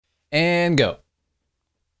And go.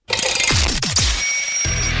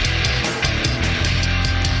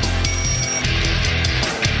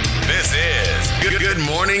 This is Good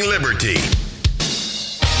Morning Liberty.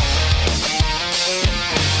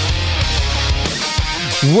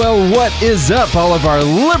 Well, what is up, all of our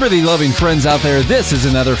liberty-loving friends out there? This is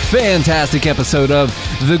another fantastic episode of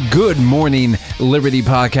the Good Morning Liberty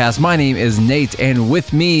podcast. My name is Nate, and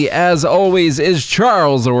with me, as always, is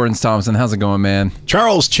Charles Lawrence Thompson. How's it going, man?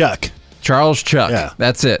 Charles Chuck. Charles Chuck. Yeah.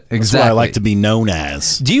 That's it. Exactly. That's what I like to be known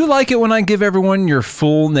as. Do you like it when I give everyone your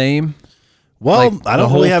full name? Well, Like I don't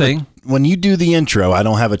the really whole have thing? when you do the intro, I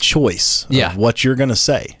don't have a choice Yeah. of what you're going to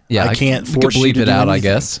say. Yeah, I can't you force could bleep you to it do out, I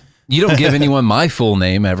anything. guess. You don't give anyone my full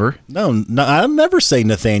name ever. No, I'll never say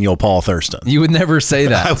Nathaniel Paul Thurston. You would never say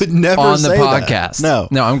that. I would never on the say that. podcast.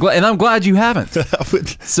 No. I'm glad, and I'm glad you haven't. I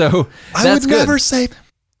would So that's good. never say.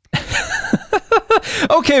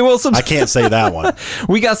 Okay, well, I can't say that one.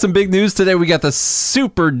 we got some big news today. We got the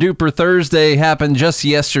Super Duper Thursday happened just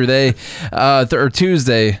yesterday, or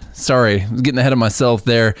Tuesday. Sorry, I was getting ahead of myself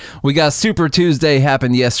there. We got Super Tuesday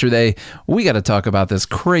happened yesterday. We got to talk about this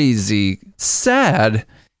crazy, sad,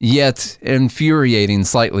 yet infuriating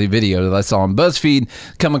slightly video that I saw on BuzzFeed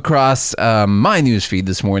come across my news feed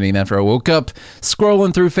this morning after I woke up,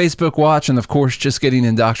 scrolling through Facebook Watch, and of course just getting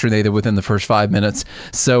indoctrinated within the first 5 minutes.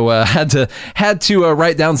 So had to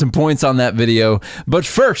write down some points on that video. But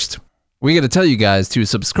first, we got to tell you guys to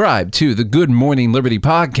subscribe to the Good Morning Liberty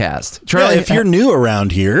podcast. Charlie, If you're new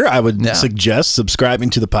around here, I would suggest subscribing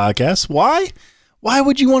to the podcast. Why? Why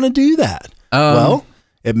would you want to do that? Well,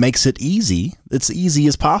 it makes it easy. It's easy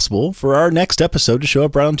as possible for our next episode to show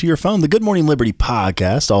up right onto your phone. The Good Morning Liberty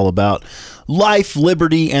podcast, all about life,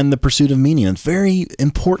 liberty, and the pursuit of meaning. And very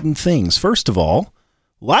important things. First of all,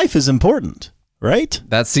 life is important, right?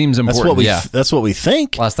 that seems important. That's what we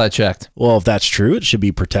think. Last I checked. Well, if that's true, it should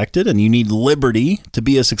be protected, and you need liberty to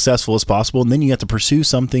be as successful as possible. And then you have to pursue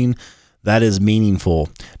something that is meaningful,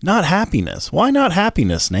 not happiness. Why not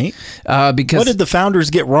happiness, Nate? Because What did the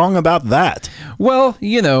founders get wrong about that? Well,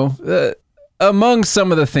 among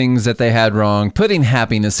some of the things that they had wrong, putting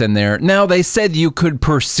happiness in there. Now, they said you could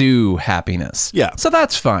pursue happiness. Yeah. So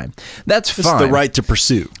that's fine. That's It's fine. the right to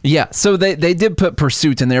pursue. Yeah. So they did put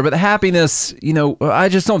pursuit in there, but the happiness, I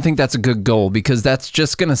just don't think that's a good goal because that's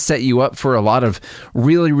just going to set you up for a lot of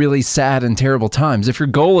really, really sad and terrible times. If your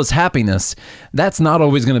goal is happiness, that's not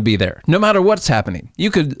always going to be there, no matter what's happening.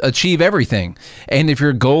 You could achieve everything. And if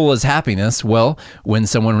your goal is happiness, well, when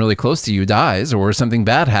someone really close to you dies or something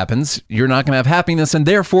bad happens, you're not going to have happiness, and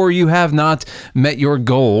therefore you have not met your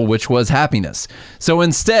goal, which was happiness. So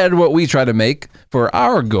instead, what we try to make for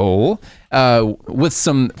our goal, with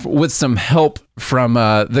some help from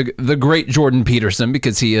the great Jordan Peterson,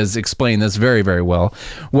 because he has explained this very, very well,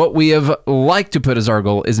 what we have liked to put as our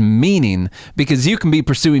goal is meaning, because you can be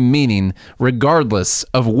pursuing meaning regardless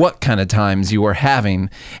of what kind of times you are having,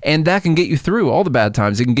 and that can get you through all the bad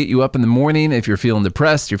times. It can get you up in the morning if you're feeling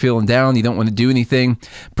depressed, you're feeling down, you don't want to do anything.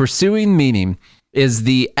 Pursuing meaning is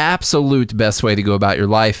the absolute best way to go about your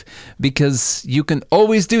life, because you can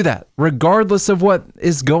always do that regardless of what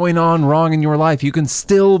is going on wrong in your life. You can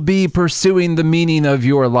still be pursuing the meaning of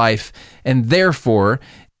your life, and therefore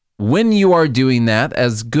when you are doing that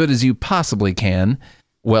as good as you possibly can,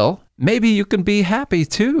 well, maybe you can be happy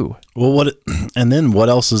too. Well, and then what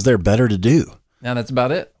else is there better to do? Now that's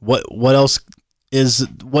about it. What else is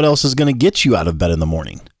going to get you out of bed in the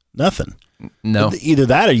morning? Nothing. No. Either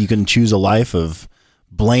that, or you can choose a life of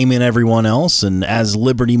blaming everyone else. And as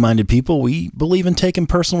liberty-minded people, we believe in taking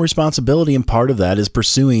personal responsibility, and part of that is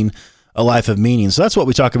pursuing a life of meaning. So that's what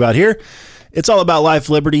we talk about here. It's all about life,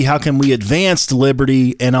 liberty. How can we advance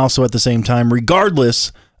liberty, and also at the same time,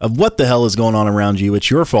 regardless of what the hell is going on around you, it's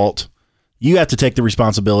your fault. You have to take the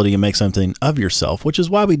responsibility and make something of yourself, which is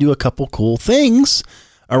why we do a couple cool things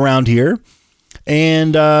around here.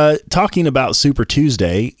 And talking about Super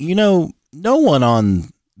Tuesday, no one on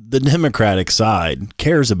the Democratic side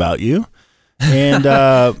cares about you. And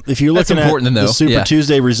if you're looking at the Super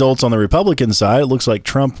Tuesday results on the Republican side, it looks like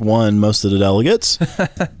Trump won most of the delegates.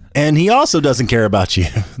 And he also doesn't care about you.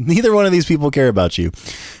 Neither one of these people care about you.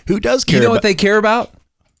 Who does care? You know what they care about?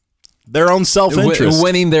 Their own self-interest.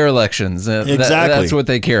 Winning their elections. Exactly. That's what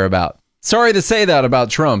they care about. Sorry to say that about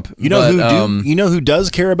Trump. You know who does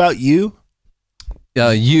care about you?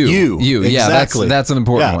 You. Exactly. Yeah, that's an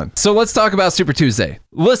important one. So let's talk about Super Tuesday.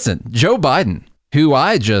 Listen, Joe Biden, who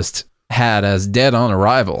I just had as dead on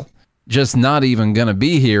arrival, just not even going to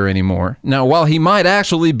be here anymore. Now, while he might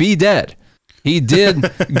actually be dead, He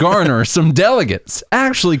did garner some delegates,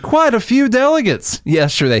 actually quite a few delegates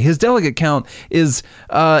yesterday. His delegate count is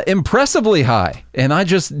impressively high, and I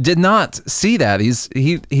just did not see that.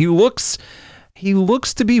 He looks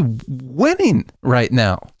to be winning right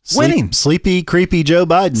now. Winning. Sleepy, creepy Joe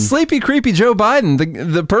Biden. Sleepy, creepy Joe Biden,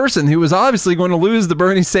 the person who was obviously going to lose to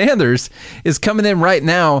Bernie Sanders, is coming in right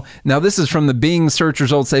now. Now, this is from the Bing search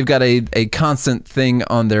results. They've got a constant thing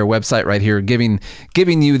on their website right here, giving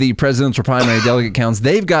you the presidential primary delegate counts.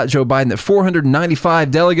 They've got Joe Biden at 495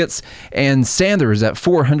 delegates and Sanders at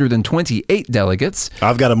 428 delegates.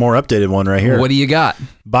 I've got a more updated one right here. What do you got?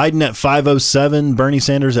 Biden at 507, Bernie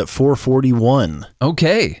Sanders at 441.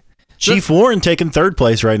 Okay. Chief Warren taking third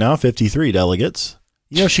place right now, 53 delegates.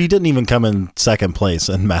 You know, she didn't even come in second place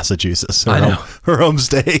in Massachusetts, her home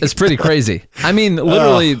state. It's pretty crazy. I mean,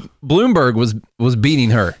 literally, Bloomberg was beating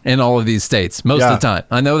her in all of these states most of the time.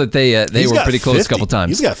 I know that they were pretty close a couple times.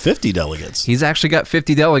 He's got 50 delegates. He's actually got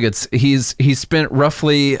 50 delegates. He's spent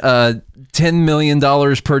roughly $10 million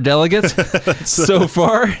per delegate so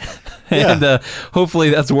far. And hopefully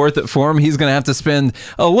that's worth it for him. He's going to have to spend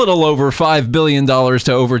a little over $5 billion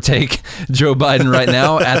to overtake Joe Biden right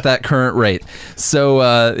now at that current rate. So,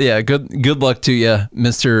 good luck to you,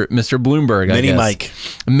 Mr. Bloomberg, I guess.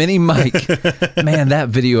 Mini Mike. Man, that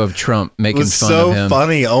video of Trump making fun of him. So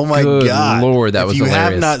funny. Oh, my God. Lord, that was hilarious. If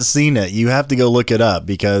you have not seen it, you have to go look it up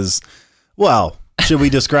because, well, should we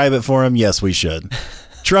describe it for him? Yes, we should.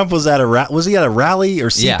 Trump was at was he at a rally or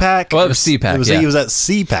CPAC? Yeah. Well, it was CPAC. He was at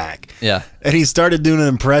CPAC. Yeah. And he started doing an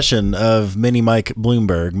impression of Mini Michael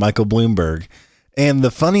Bloomberg. And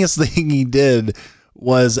the funniest thing he did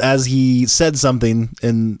was as he said something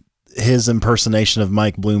in his impersonation of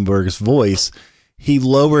Mike Bloomberg's voice, he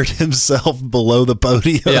lowered himself below the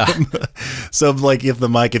podium. Yeah. So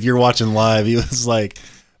if you're watching live, he was like,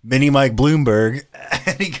 Mini Mike Bloomberg,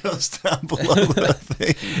 and he goes down below the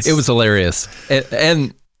things. It was hilarious,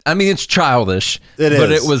 and I mean it's childish, but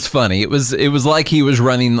it was funny. It was like he was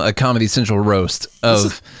running a Comedy Central roast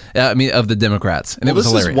of the Democrats, and it was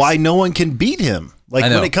hilarious. This is why no one can beat him. Like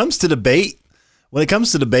when it comes to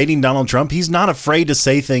debating Donald Trump, he's not afraid to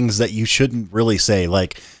say things that you shouldn't really say.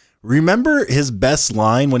 Like, remember his best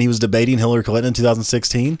line when he was debating Hillary Clinton in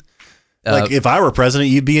 2016? Like, if I were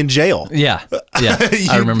president, you'd be in jail. Yeah.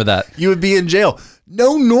 I remember that. You would be in jail.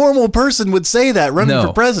 No normal person would say that running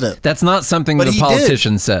for president. That's not something that a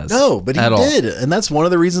politician says. No, but he did. And that's one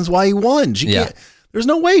of the reasons why he won. There's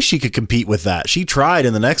no way she could compete with that. She tried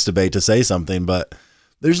in the next debate to say something, but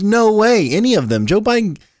there's no way any of them. Joe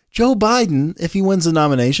Biden, if he wins the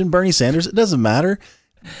nomination, Bernie Sanders, it doesn't matter.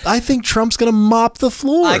 I think Trump's going to mop the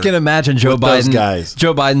floor. I can imagine Joe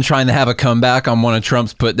Biden trying to have a comeback on one of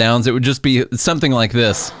Trump's put downs. It would just be something like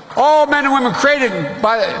this. All men and women created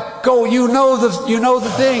by you know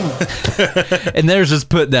the thing. And there's just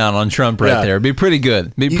put down on Trump right there. It'd be pretty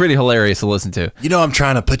good. Be pretty hilarious to listen to. You know I'm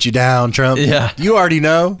trying to put you down, Trump. Yeah. You already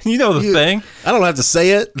know. You know the thing. I don't have to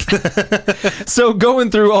say it. So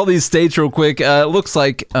going through all these states real quick, it looks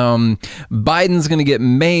like Biden's going to get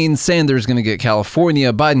Maine, Sanders going to get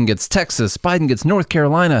California, Biden gets Texas, Biden gets North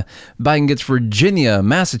Carolina, Biden gets Virginia,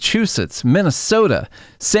 Massachusetts, Minnesota,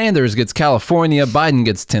 Sanders gets California, Biden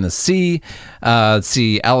gets Tennessee.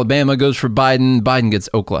 Alabama goes for Biden. Biden gets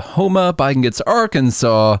Oklahoma. Biden gets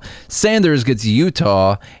Arkansas. Sanders gets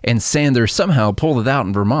Utah. And Sanders somehow pulled it out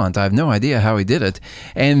in Vermont. I have no idea how he did it.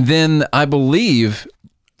 And then I believe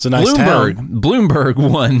it's a nice town. Bloomberg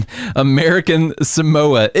won American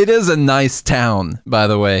Samoa. It is a nice town, by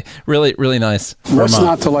the way. Really, really nice. What's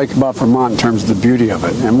not to like about Vermont in terms of the beauty of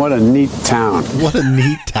it? And what a neat town. What a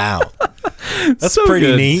neat town. That's so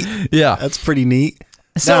pretty neat. Yeah. That's pretty neat.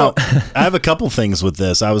 So, now, I have a couple things with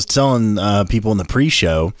this. I was telling people in the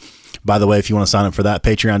pre-show, by the way, if you want to sign up for that,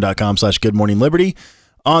 patreon.com/goodmorningliberty.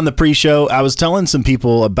 On the pre-show, I was telling some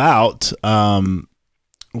people about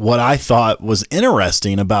what I thought was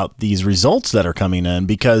interesting about these results that are coming in,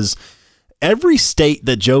 because every state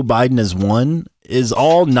that Joe Biden has won is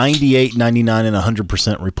all 98, 99, and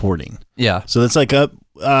 100% reporting. Yeah. So it's like,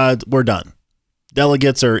 we're done.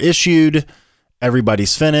 Delegates are issued.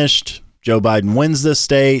 Everybody's finished. Joe Biden wins this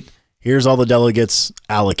state. Here's all the delegates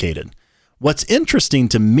allocated. What's interesting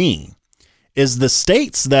to me is the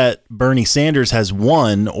states that Bernie Sanders has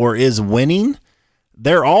won or is winning,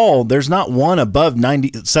 there's not one above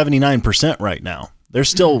 79% right now. They're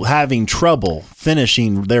still having trouble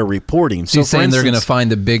finishing their reporting. So you're saying they're going to find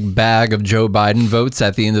a big bag of Joe Biden votes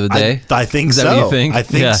at the end of the day? I think so. Is that what you think? I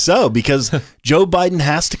think so, because Joe Biden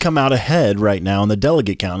has to come out ahead right now in the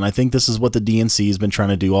delegate count. And I think this is what the DNC has been trying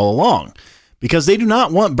to do all along, because they do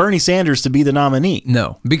not want Bernie Sanders to be the nominee.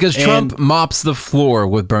 No, because Trump mops the floor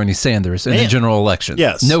with Bernie Sanders in the general election.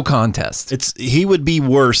 Yes. No contest. He would be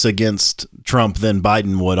worse against Trump than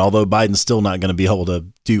Biden would, although Biden's still not going to be able to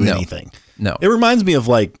do anything. No. It reminds me of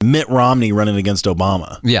like Mitt Romney running against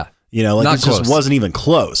Obama. Yeah. You know, like Not it just close. wasn't even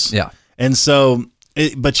close. Yeah. And so,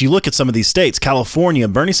 but you look at some of these states, California,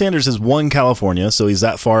 Bernie Sanders has won California, so he's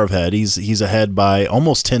that far ahead. He's ahead by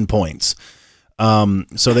almost 10 points.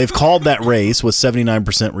 So they've called that race with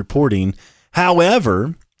 79% reporting.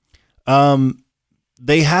 However,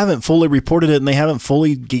 they haven't fully reported it, and they haven't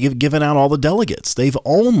fully given out all the delegates. They've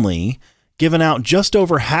only given out just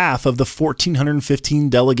over half of the 1,415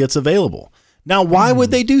 delegates available. Now, why would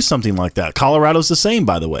they do something like that? Colorado's the same,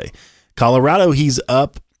 by the way. Colorado, he's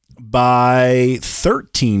up by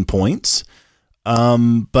 13 points,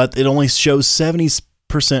 but it only shows 70%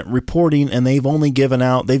 reporting, and they've given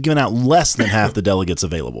out less than half the delegates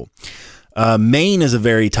available. Maine is a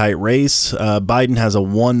very tight race. Biden has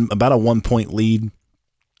about a 1 point lead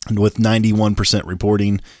with 91%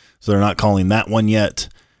 reporting, so they're not calling that one yet.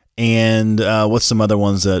 And what's some other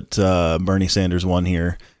ones that Bernie Sanders won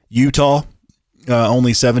here? Utah,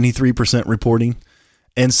 only 73% reporting.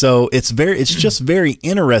 And so it's just very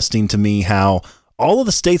interesting to me how all of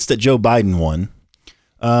the states that Joe Biden won,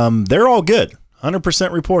 they're all good.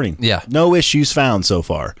 100% reporting. Yeah. No issues found so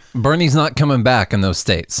far. Bernie's not coming back in those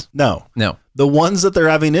states. No. The ones that they're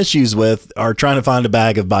having issues with are trying to find a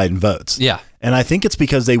bag of Biden votes. Yeah. And I think it's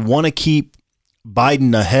because they want to keep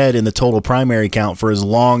Biden ahead in the total primary count for as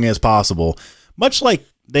long as possible, much like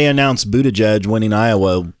they announced Buttigieg winning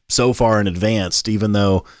Iowa so far in advance, even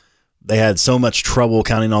though they had so much trouble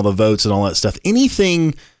counting all the votes and all that stuff.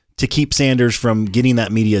 Anything to keep Sanders from getting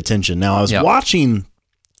that media attention. Now, I was watching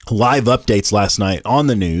live updates last night on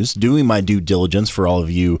the news, doing my due diligence for all of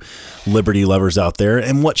you liberty lovers out there.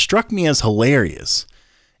 And what struck me as hilarious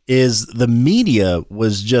is the media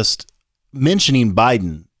was just mentioning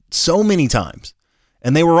Biden so many times.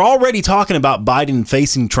 And they were already talking about Biden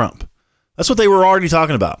facing Trump. That's what they were already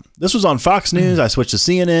talking about. This was on Fox News. I switched to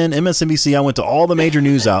CNN, MSNBC. I went to all the major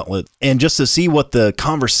news outlets, and just to see what the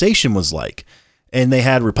conversation was like. And they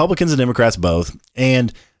had Republicans and Democrats both.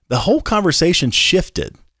 And the whole conversation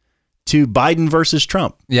shifted to Biden versus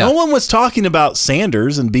Trump. Yeah. No one was talking about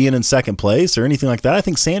Sanders and being in second place or anything like that. I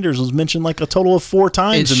think Sanders was mentioned like a total of 4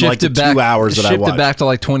 times in like the 2 hours that I watched. It shifted back to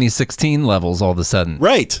like 2016 levels all of a sudden.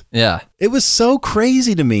 Right. Yeah. It was so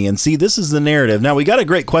crazy to me. And see, this is the narrative. Now, we got a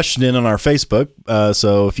great question in on our Facebook.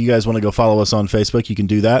 So if you guys want to go follow us on Facebook, you can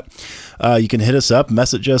do that. You can hit us up,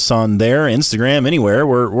 message us on there, Instagram, anywhere.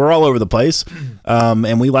 We're all over the place.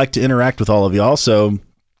 And we like to interact with all of y'all. So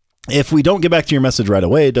if we don't get back to your message right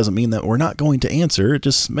away, it doesn't mean that we're not going to answer. It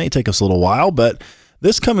just may take us a little while. But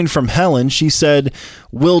this coming from Helen, she said,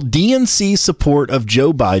 will DNC support of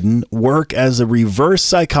Joe Biden work as a reverse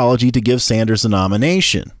psychology to give Sanders a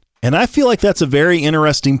nomination? And I feel like that's a very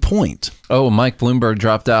interesting point. Oh, Mike Bloomberg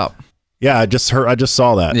dropped out. Yeah, I just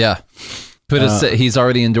saw that. Yeah. He's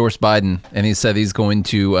already endorsed Biden, and he said he's going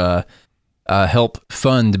to help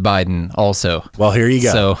fund Biden also. Well, here you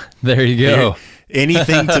go. So there you go.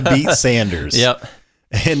 Anything to beat Sanders. Yep.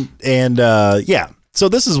 And yeah. So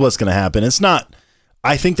this is what's going to happen. It's not,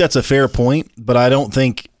 I think that's a fair point, but I don't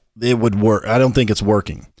think it would work. I don't think it's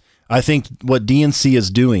working. I think what the DNC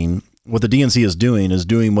is doing is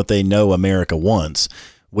doing what they know America wants,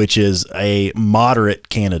 which is a moderate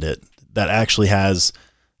candidate that actually has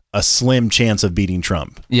a slim chance of beating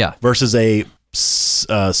Trump. Yeah. Versus a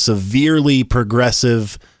severely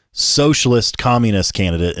progressive socialist communist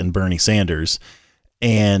candidate in Bernie Sanders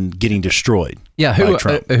and getting destroyed. Yeah,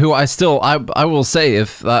 who I will say,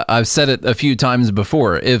 if I've said it a few times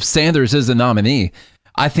before, if Sanders is the nominee,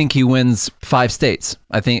 I think he wins 5 states.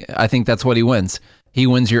 I think that's what he wins. He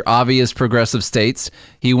wins your obvious progressive states.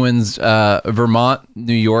 He wins Vermont,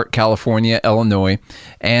 New York, California, Illinois,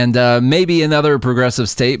 and maybe another progressive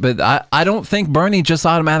state. But I don't think Bernie just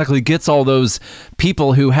automatically gets all those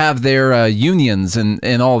people who have their unions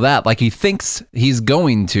and all that like he thinks he's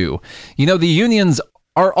going to. You know, the unions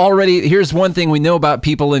are already, here's one thing we know about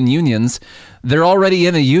people in unions. They're already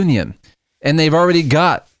in a union, and they've already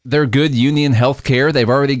got their good union health care. They've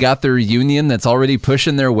already got their union that's already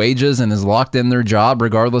pushing their wages and is locked in their job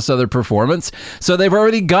regardless of their performance. So they've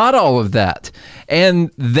already got all of that. And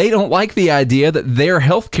they don't like the idea that their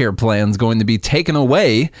health care plan is going to be taken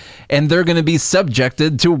away and they're going to be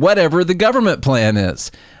subjected to whatever the government plan is.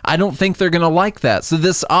 I don't think they're going to like that. So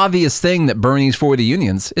this obvious thing that Bernie's for the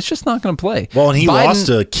unions, it's just not going to play. Well, and he lost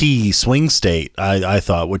a key swing state, I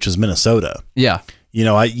thought, which is Minnesota. Yeah. You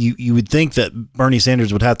know, you would think that Bernie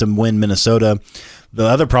Sanders would have to win Minnesota. The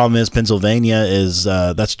other problem is Pennsylvania is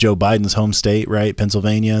that's Joe Biden's home state, right?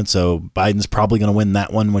 Pennsylvania. So Biden's probably going to win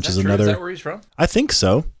that one, which is another. Is that where he's from? I think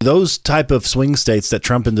so. Those type of swing states that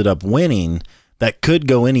Trump ended up winning that could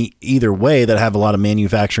go either way, that have a lot of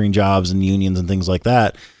manufacturing jobs and unions and things like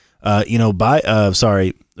that.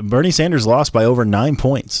 Bernie Sanders lost by over 9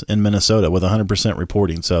 points in Minnesota with 100%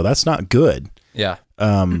 reporting. So that's not good. Yeah.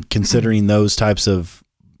 Considering those types of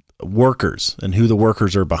workers and who the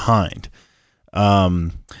workers are behind.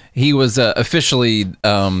 He was officially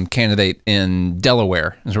candidate in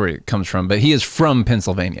Delaware, is where he comes from, but he is from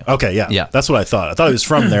Pennsylvania. Okay, yeah. That's what I thought. I thought he was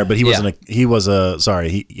from there, but he wasn't. He was a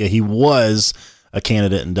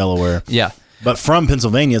candidate in Delaware. Yeah. But from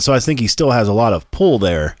Pennsylvania, so I think he still has a lot of pull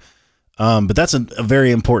there. But that's a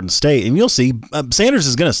very important state, and you'll see Sanders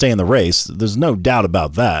is going to stay in the race. There's no doubt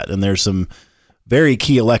about that. And there's some very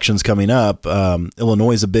key elections coming up.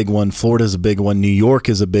 Illinois is a big one. Florida is a big one. New York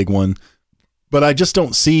is a big one. But I just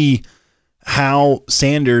don't see how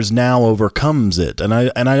Sanders now overcomes it. And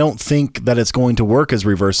I don't think that it's going to work as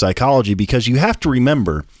reverse psychology, because you have to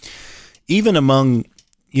remember, even among,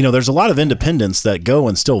 there's a lot of independents that go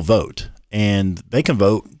and still vote, and they can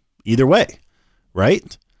vote either way,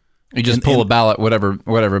 right? You just pull a ballot,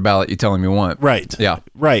 whatever ballot you tell them you want. Right. Yeah.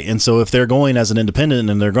 Right. And so if they're going as an independent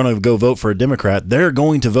and they're going to go vote for a Democrat, they're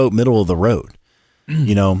going to vote middle of the road.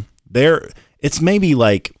 It's maybe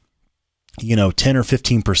like, 10 or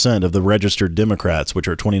 15% of the registered Democrats, which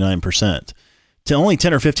are 29%, to only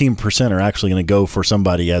 10 or 15% are actually going to go for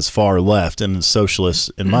somebody as far left and socialist,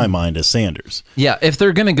 in my mind, as Sanders. Yeah, if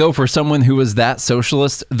they're going to go for someone who is that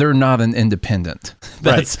socialist, they're not an independent.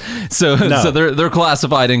 That's right. So they're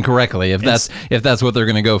classified incorrectly if that's what they're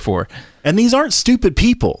going to go for. And these aren't stupid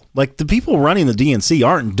people. Like, the people running the DNC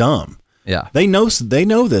aren't dumb. Yeah. They know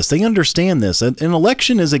this. They understand this. An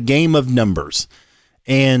election is a game of numbers.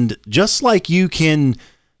 And just like you can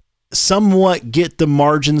somewhat get the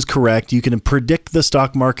margins correct, you can predict the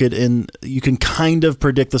stock market, and you can kind of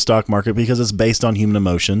predict the stock market because it's based on human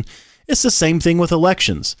emotion. It's the same thing with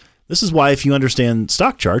elections. This is why if you understand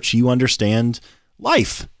stock charts, you understand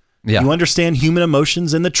life. Yeah. You understand human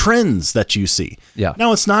emotions and the trends that you see. Yeah.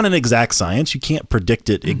 Now, it's not an exact science. You can't predict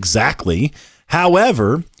it exactly.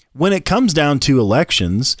 However, when it comes down to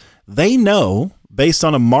elections, they know based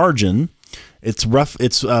on a margin. It's rough.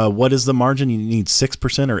 It's what is the margin? You need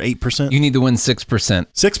 6% or 8%? You need to win 6%.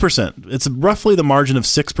 6%. It's roughly the margin of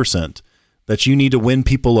 6% that you need to win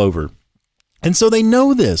people over. And so they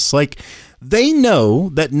know this. Like, they know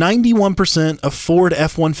that 91% of Ford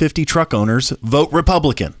F-150 truck owners vote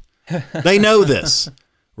Republican. They know this,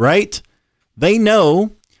 right? They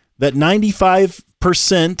know that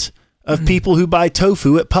 95% of people who buy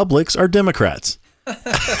tofu at Publix are Democrats.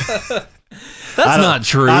 That's not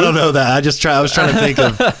true. I don't know that. I was trying to think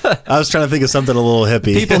of something a little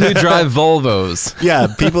hippie. People who drive Volvos. Yeah,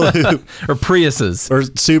 people who or Priuses or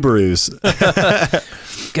Subarus.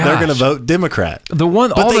 They're going to vote Democrat. All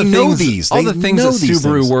the things that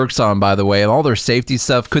Subaru works on, by the way, and all their safety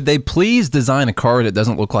stuff. Could they please design a car that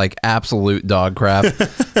doesn't look like absolute dog crap?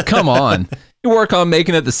 Come on. You work on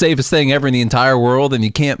making it the safest thing ever in the entire world, and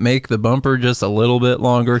you can't make the bumper just a little bit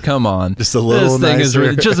longer. Come on. Just a little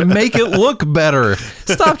nicer. Just make it look better.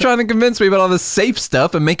 Stop trying to convince me about all this safe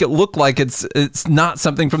stuff and make it look like it's not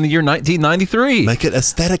something from the year 1993. Make it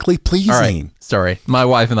aesthetically pleasing. All right. Sorry. My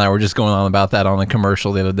wife and I were just going on about that on a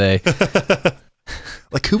commercial the other day.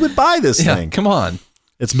 Like, who would buy this thing? Come on.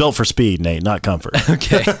 It's built for speed, Nate, not comfort.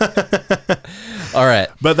 Okay. All right.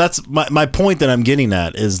 But that's my point that I'm getting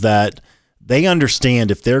at is that they understand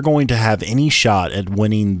if they're going to have any shot at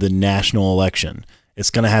winning the national election, it's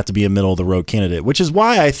going to have to be a middle-of-the-road candidate, which is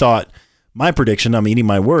why I thought my prediction, I'm eating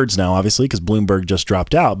my words now, obviously, because Bloomberg just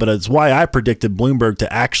dropped out, but it's why I predicted Bloomberg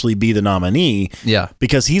to actually be the nominee. Yeah.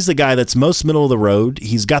 Because he's the guy that's most middle of the road,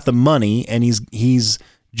 he's got the money, and he's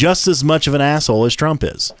just as much of an asshole as Trump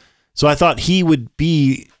is. So I thought he would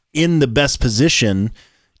be in the best position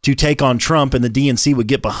to take on Trump, and the DNC would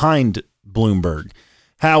get behind Bloomberg.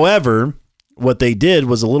 However, what they did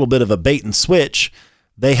was a little bit of a bait and switch.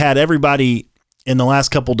 They had everybody in the last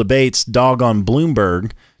couple debates dog on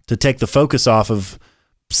Bloomberg to take the focus off of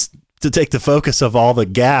all the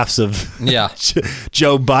gaffes of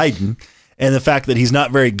Joe Biden and the fact that he's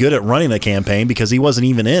not very good at running a campaign because he wasn't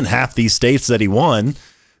even in half these states that he won.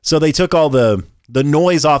 So they took all the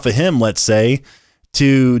noise off of him, let's say,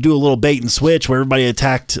 to do a little bait and switch where everybody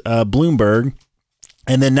attacked Bloomberg.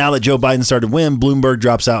 And then now that Joe Biden started to win, Bloomberg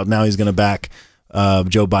drops out. And now he's going to back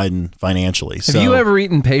Joe Biden financially. Have you ever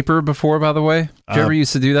eaten paper before, by the way? Did you ever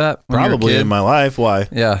used to do that? Probably in my life. Why?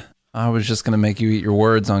 Yeah. I was just going to make you eat your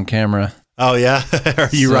words on camera. Oh yeah, are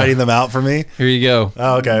you writing them out for me? Here you go.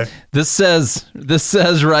 Oh, okay. This says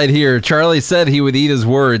right here, Charlie said he would eat his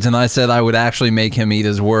words, and I said I would actually make him eat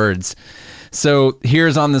his words. So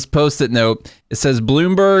here's on this Post-it note, it says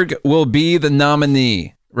Bloomberg will be the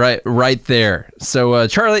nominee. Right there. So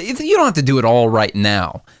Charlie, you don't have to do it all right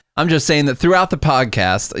now. I'm just saying that throughout the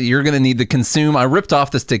podcast, you're going to need to consume. I ripped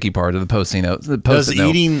off the sticky part of the Post-it note.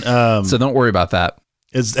 Eating, so don't worry about that.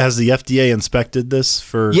 Has the FDA inspected this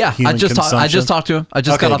for human consumption? I just talked to him. I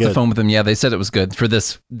just got off the phone with them. Yeah, they said it was good for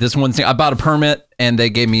this one thing. I bought a permit and they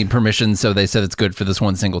gave me permission, so they said it's good for this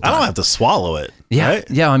one single time. I don't have to swallow it. Yeah,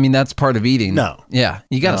 right? yeah. I mean, that's part of eating. No. Yeah,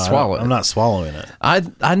 you got to swallow it. I'm not swallowing it.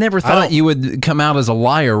 I never thought you would come out as a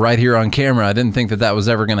liar right here on camera. I didn't think that was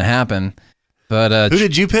ever going to happen. But who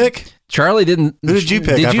did you pick? Charlie didn't. Who did you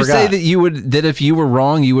pick? Did I you forgot. say that if you were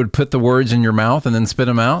wrong, you would put the words in your mouth and then spit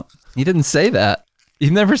them out? You didn't say that. You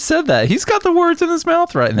never said that. He's got the words in his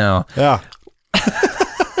mouth right now. Yeah.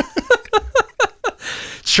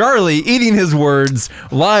 Charlie eating his words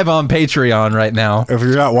live on Patreon right now. If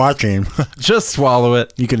you're not watching, Just swallow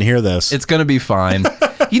it. you can hear this. It's going to be fine.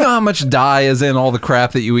 You know how much dye is in all the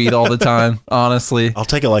crap that you eat all the time, honestly? I'll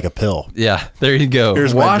take it like a pill. Yeah, there you go.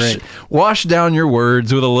 Here's my drink. Wash down your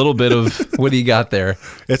words with a little bit of, what do you got there?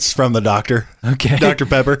 It's from the doctor. Okay. Dr.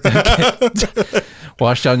 Pepper.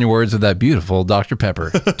 Wash down your words with that beautiful Dr.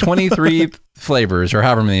 Pepper. 23 flavors, or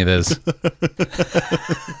however many it is.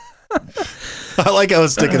 I like how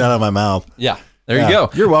it's sticking out of my mouth. Yeah. There you go.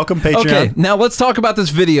 You're welcome, Patreon. Okay, now let's talk about this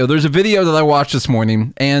video. There's a video that I watched this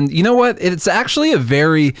morning, and you know what? It's actually a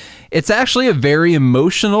very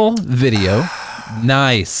emotional video.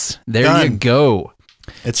 Nice. There Done. you go.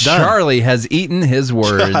 It's done. Charlie has eaten his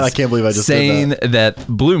words. God, I can't believe I just saying did that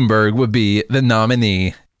Bloomberg would be the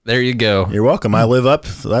nominee. There you go. You're welcome. I live up.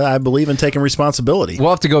 I believe in taking responsibility. We'll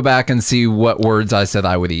have to go back and see what words I said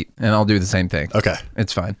I would eat, and I'll do the same thing. Okay.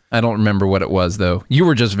 It's fine. I don't remember what it was, though. You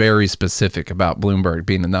were just very specific about Bloomberg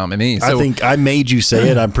being the nominee. So, I think I made you say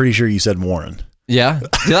it. I'm pretty sure you said Warren. yeah.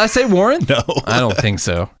 Did I say Warren? No. I don't think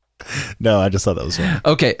so. No, I just thought that was funny.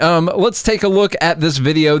 Okay, let's take a look at this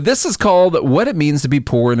video. This is called "What It Means to Be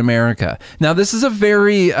Poor in America." Now, this is a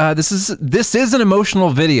very this is an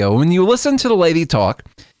emotional video. When you listen to the lady talk,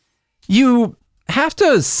 you have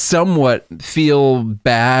to somewhat feel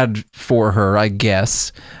bad for her, I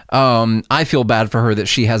guess. I feel bad for her that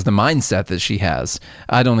she has the mindset that she has.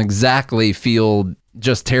 I don't exactly feel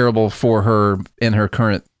just terrible for her in her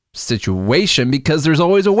current situation, because there's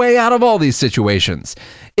always a way out of all these situations.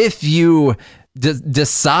 If you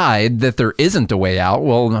decide that there isn't a way out,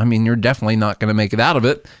 well, I mean, you're definitely not going to make it out of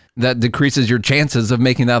it. That decreases your chances of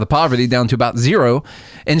making it out of poverty down to about zero.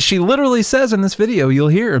 And she literally says in this video, you'll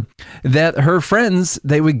hear that her friends,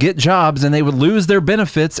 they would get jobs and they would lose their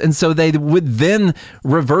benefits. And so they would then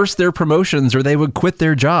reverse their promotions, or they would quit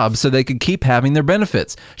their jobs so they could keep having their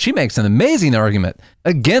benefits. She makes an amazing argument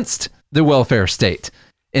against the welfare state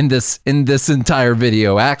in this entire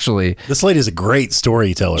video, actually. This lady is a great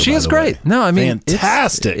storyteller. She by is the great. way. No, I mean,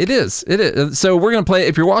 fantastic. It is. So we're going to play.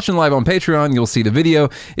 If you're watching live on Patreon, you'll see the video.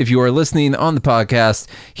 If you are listening on the podcast,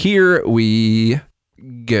 here we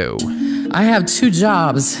go. I have 2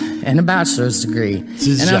 jobs and a bachelor's degree,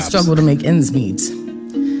 and I struggle to make ends meet.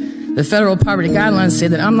 The federal poverty guidelines say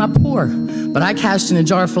that I'm not poor, but I cashed in a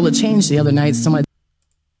jar full of change the other night so my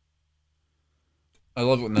I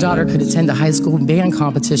love what daughter could attend a high school band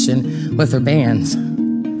competition with her bands.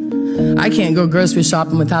 I can't go grocery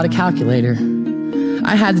shopping without a calculator.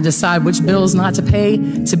 I had to decide which bills not to pay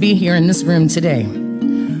to be here in this room today.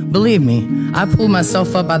 Believe me, I pulled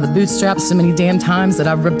myself up by the bootstraps so many damn times that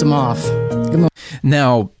I've ripped them off.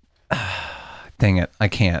 Now, dang it, I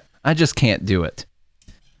can't. I just can't do it.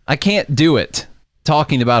 I can't do it.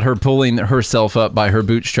 Talking about her pulling herself up by her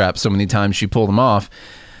bootstraps so many times she pulled them off.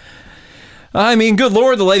 I mean, good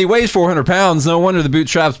Lord, the lady weighs 400 pounds. No wonder the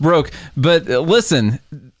bootstraps broke. But listen,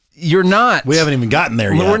 you're not. We haven't even gotten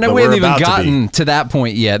there yet. We haven't even gotten to that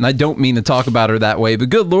point yet. And I don't mean to talk about her that way. But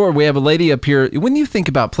good Lord, we have a lady up here. When you think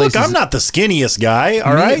about places. Look, I'm not the skinniest guy,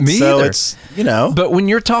 all right? Me so either. it's, you know. But when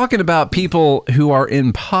you're talking about people who are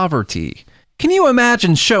in poverty, can you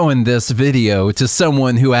imagine showing this video to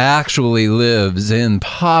someone who actually lives in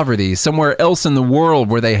poverty, somewhere else in the world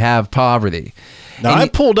where they have poverty? Now, I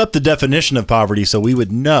pulled up the definition of poverty so we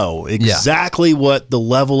would know exactly what the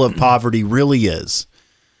level of poverty really is.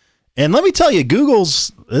 And let me tell you,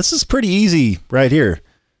 this is pretty easy right here.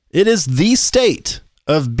 It is the state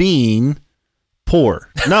of being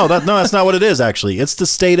poor. No, that's not what it is, actually. It's the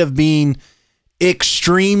state of being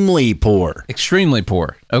Extremely poor. Extremely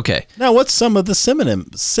poor. Okay. Now, what's some of the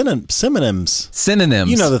synonyms? Synonyms.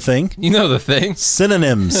 You know the thing. You know the thing.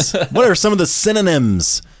 Synonyms. What are some of the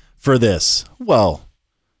synonyms for this? Well,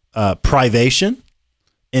 privation,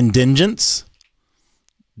 indigence,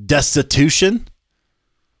 destitution.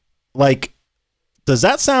 Like, does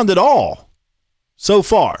that sound at all so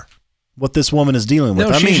far what this woman is dealing with?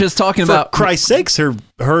 No, she's just talking for about... Christ's sakes,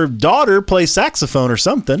 her daughter plays saxophone or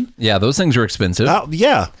something. Yeah, those things are expensive.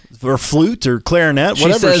 Yeah, or flute or clarinet, She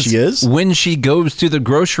whatever says she is. when she goes to the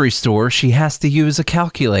grocery store, she has to use a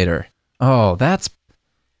calculator. Oh, that's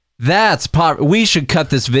we should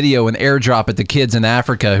cut this video and airdrop it to kids in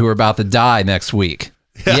Africa who are about to die next week.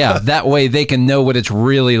 Yeah, that way they can know what it's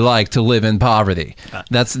really like to live in poverty.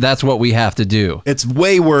 That's what we have to do. It's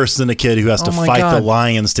way worse than a kid who has to my fight God. the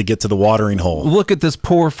lions to get to the watering hole. Look at this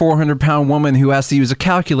poor 400-pound woman who has to use a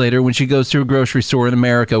calculator when she goes to a grocery store in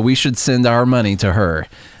America. We should send our money to her.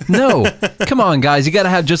 No, come on, guys. You got to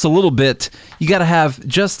have just a little bit. You got to have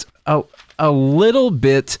just a little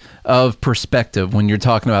bit of perspective when you're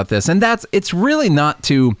talking about this. And it's really not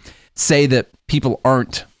to say that people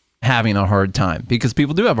aren't having a hard time, because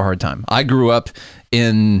people do have a hard time. I grew up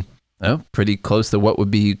in pretty close to what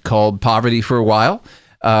would be called poverty for a while.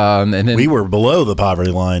 And then We were below the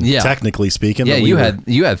poverty line, technically speaking. Yeah, but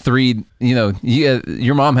you had three.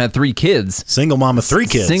 Your mom had 3 kids. Single mom of 3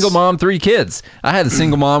 kids. Single mom, 3 kids. I had a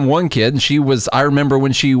single mom, 1 kid, and I remember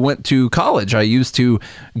when she went to college, I used to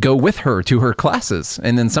go with her to her classes.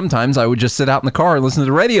 And then sometimes I would just sit out in the car and listen to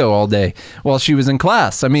the radio all day while she was in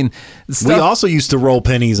class. I mean, We also used to roll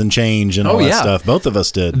pennies and change and all that stuff. Both of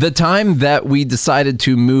us did. The time that we decided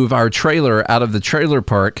to move our trailer out of the trailer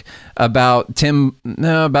park about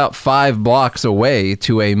 5 blocks away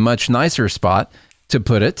to a much nicer spot, to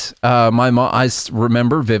put it, I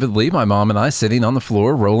remember vividly my mom and I sitting on the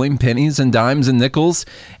floor rolling pennies and dimes and nickels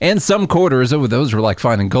and some quarters. Oh, those were like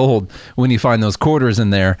finding gold when you find those quarters in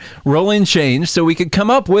there. Rolling change so we could come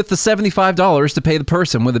up with the $75 to pay the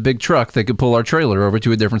person with a big truck that could pull our trailer over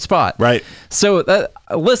to a different spot. Right. So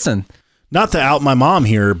listen. Not to out my mom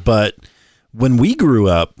here, but when we grew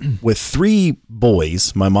up with 3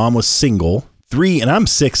 boys, my mom was single, 3, and I'm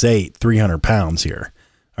 6'8", 300 pounds here.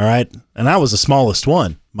 All right. And I was the smallest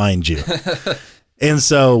one, mind you. And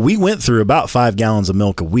so we went through about 5 gallons of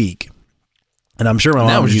milk a week. And I'm sure my mom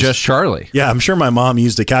That was used, just Charlie. Yeah, I'm sure my mom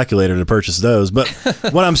used a calculator to purchase those. But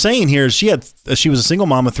what I'm saying here is she was a single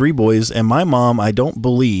mom of 3 boys, and my mom, I don't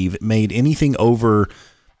believe, made anything over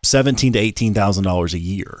 $17,000 to $18,000 a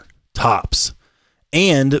year, tops.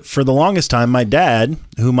 And for the longest time, my dad,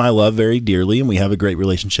 whom I love very dearly, and we have a great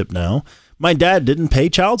relationship now, my dad didn't pay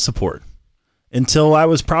child support until I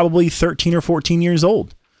was probably 13 or 14 years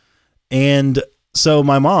old. And so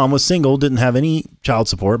my mom was single, didn't have any child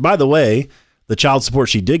support. By the way, the child support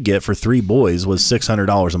she did get for 3 boys was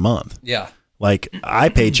 $600 a month. Yeah. Like, I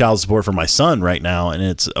pay child support for my son right now, and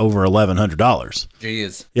it's over $1,100.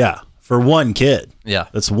 Jeez. Yeah, for 1 kid. Yeah.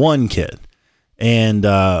 That's 1 kid. And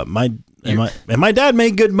my dad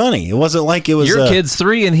made good money. It wasn't like it was your kid's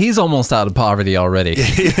 3 and he's almost out of poverty already.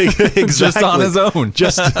 exactly. Just on his own.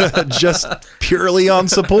 just purely on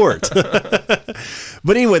support.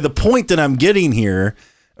 But anyway, the point that I'm getting here,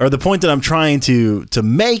 or the point that I'm trying to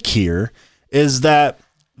make here, is that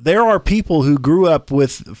there are people who grew up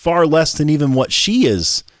with far less than even what she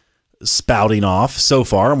is spouting off so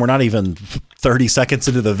far, and we're not even 30 seconds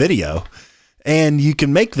into the video. And you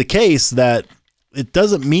can make the case that it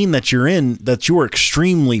doesn't mean that you're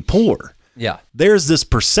extremely poor. Yeah. There's this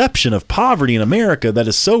perception of poverty in America that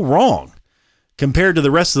is so wrong compared to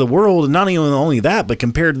the rest of the world, and not even only that, but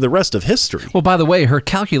compared to the rest of history. Well, by the way, her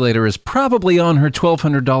calculator is probably on her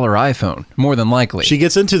 $1,200 iPhone, more than likely. She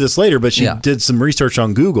gets into this later, but she did some research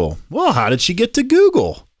on Google. Well, how did she get to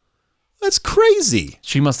Google? That's crazy.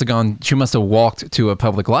 She must have walked to a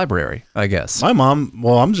public library, I guess. My mom,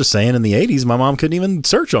 well, I'm just saying, in the 80s, my mom couldn't even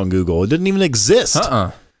search on Google. It didn't even exist.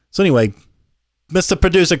 So anyway, Mr.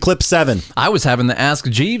 Producer, clip 7. I was having to ask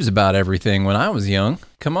Jeeves about everything when I was young.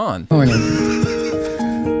 Come on.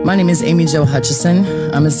 Morning. My name is Amy Jo Hutchison.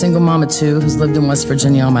 I'm a single mom of 2 who's lived in West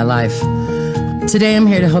Virginia all my life. Today I'm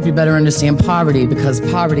here to help you better understand poverty, because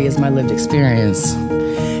poverty is my lived experience.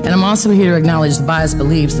 And I'm also here to acknowledge the biased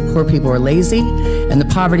beliefs that poor people are lazy and the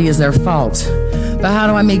poverty is their fault. But how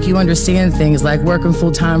do I make you understand things like working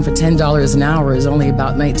full-time for $10 an hour is only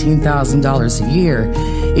about $19,000 a year,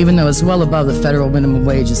 even though it's well above the federal minimum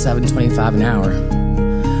wage of $7.25 an hour?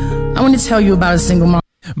 I want to tell you about a single mom.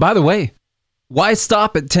 By the way, why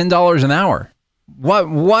stop at $10 an hour?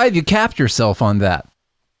 Why have you capped yourself on that?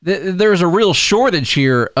 There's a real shortage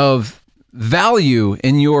here of value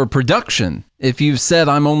in your production if you've said,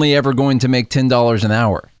 I'm only ever going to make $10 an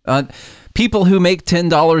hour. People who make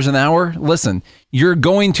 $10 an hour, listen, you're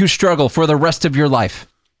going to struggle for the rest of your life.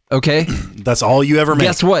 Okay? That's all you ever make.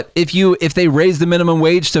 Guess what? If they raise the minimum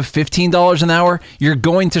wage to $15 an hour, you're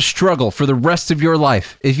going to struggle for the rest of your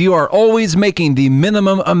life. If you are always making the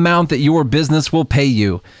minimum amount that your business will pay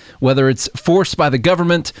you, whether it's forced by the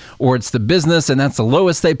government or it's the business and that's the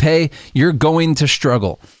lowest they pay, you're going to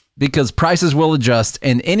struggle because prices will adjust.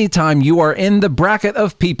 And anytime you are in the bracket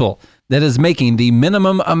of people that is making the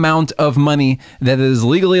minimum amount of money that is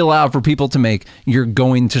legally allowed for people to make, you're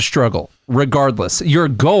going to struggle. Regardless, your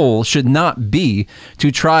goal should not be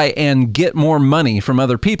to try and get more money from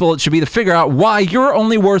other people. It should be to figure out why you're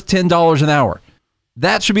only worth $10 an hour.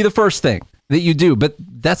 That should be the first thing that you do. But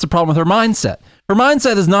that's the problem with her mindset. Her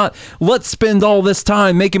mindset is not, let's spend all this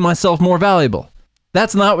time making myself more valuable.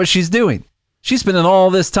 That's not what she's doing. She's spending all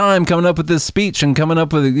this time coming up with this speech and coming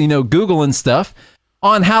up with, Google and stuff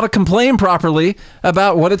on how to complain properly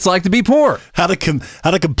about what it's like to be poor. How to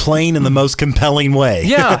complain in the most compelling way.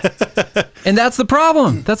 Yeah. And that's the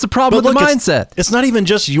problem. That's the problem with the mindset. It's not even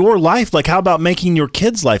just your life. Like, how about making your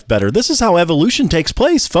kids' life better? This is how evolution takes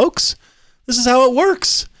place, folks. This is how it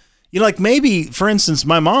works. Like maybe, for instance,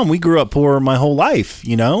 my mom, we grew up poor my whole life,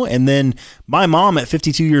 and then my mom at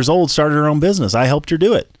 52 years old started her own business. I helped her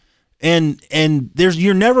do it. And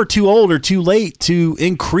you're never too old or too late to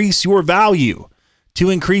increase your value.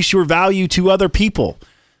 To other people.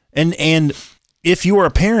 And if you are a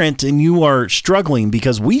parent and you are struggling,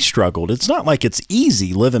 because we struggled, it's not like it's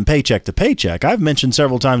easy living paycheck to paycheck. I've mentioned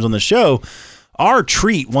several times on the show, our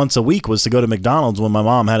treat once a week was to go to McDonald's when my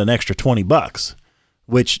mom had an extra $20,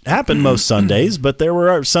 which happened most Sundays, but there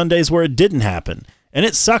were Sundays where it didn't happen. And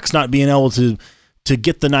it sucks not being able to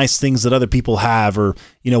get the nice things that other people have, or,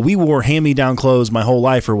 we wore hand-me-down clothes my whole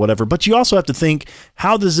life or whatever. But you also have to think,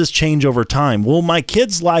 how does this change over time? Will my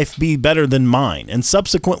kid's life be better than mine? And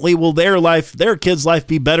subsequently, will their kid's life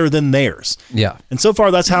be better than theirs? Yeah. And so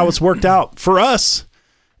far, that's how it's worked out for us.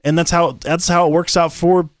 And that's how it works out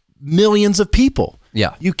for millions of people.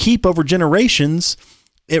 Yeah. You keep over generations,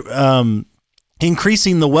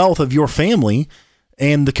 increasing the wealth of your family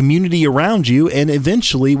and the community around you, and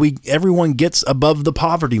eventually everyone gets above the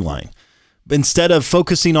poverty line. Instead of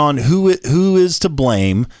focusing on who is to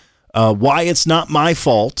blame, why it's not my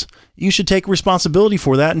fault, you should take responsibility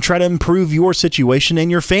for that and try to improve your situation and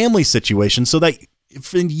your family's situation so that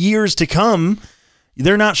in years to come,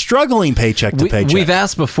 they're not struggling paycheck to paycheck. We've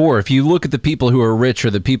asked before, if you look at the people who are rich or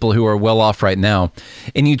the people who are well off right now,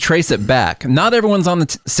 and you trace it back, not everyone's on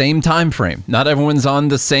the same time frame. Not everyone's on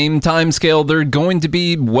the same time scale. They're going to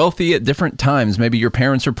be wealthy at different times. Maybe your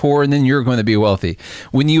parents are poor and then you're going to be wealthy.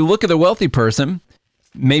 When you look at a wealthy person,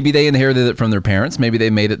 maybe they inherited it from their parents. Maybe they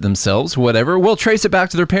made it themselves, whatever. We'll trace it back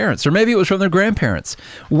to their parents, or maybe it was from their grandparents.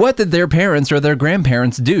 What did their parents or their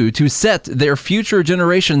grandparents do to set their future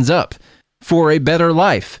generations up for a better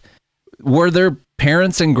life? Were their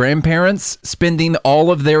parents and grandparents spending all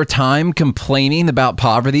of their time complaining about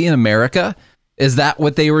poverty in America? Is that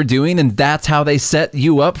what they were doing? And that's how they set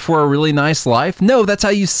you up for a really nice life? No, that's how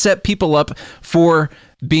you set people up for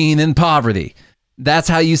being in poverty. That's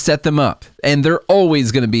how you set them up. And they're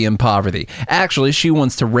always going to be in poverty. Actually, she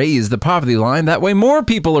wants to raise the poverty line. That way more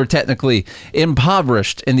people are technically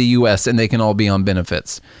impoverished in the U.S. and they can all be on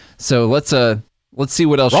benefits. So let's see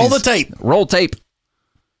what else. Roll the tape. Roll tape.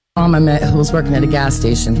 Mom I met who was working at a gas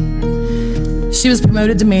station. She was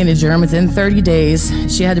promoted to manager, and within 30 days,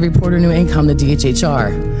 she had to report her new income to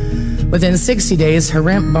DHHR. Within 60 days, her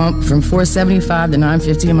rent bumped from $475 to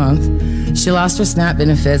 $950 a month. She lost her SNAP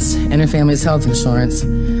benefits and her family's health insurance.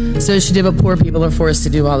 So she did what poor people are forced to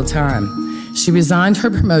do all the time. She resigned her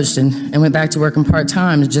promotion and went back to working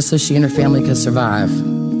part-time just so she and her family could survive.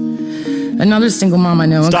 Another single mom I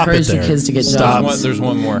know encouraged her kids to get jobs. There's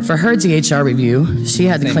one more. For her DHR review, she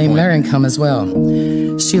had to claim their income as well.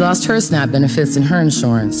 She lost her SNAP benefits and her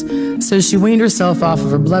insurance, so she weaned herself off of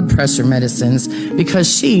her blood pressure medicines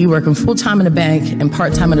because she, working full-time in a bank and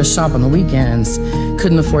part-time at a shop on the weekends,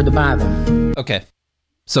 couldn't afford to buy them. Okay,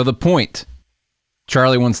 so the point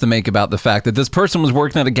Charlie wants to make about the fact that this person was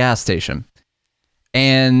working at a gas station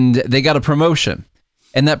and they got a promotion.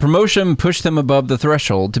 And that promotion pushed them above the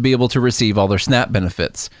threshold to be able to receive all their SNAP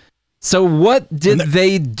benefits. So what did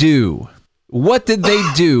they do? What did they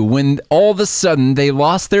do when all of a sudden they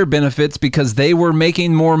lost their benefits because they were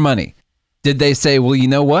making more money? Did they say, well, you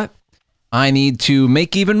know what? I need to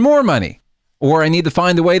make even more money. Or I need to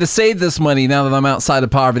find a way to save this money now that I'm outside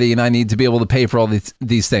of poverty and I need to be able to pay for all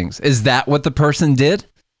these things. Is that what the person did?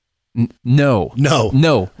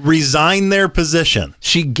 No. Resign their position.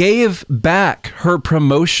 She gave back her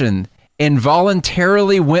promotion and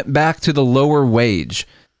voluntarily went back to the lower wage.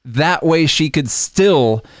 That way she could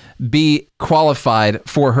still be qualified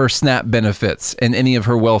for her SNAP benefits and any of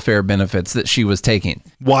her welfare benefits that she was taking.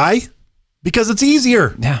 Why? Because it's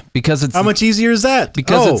easier. Yeah, because it's... How much easier is that?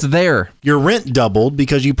 Because it's there. Your rent doubled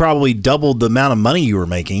because you probably doubled the amount of money you were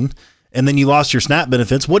making, and then you lost your SNAP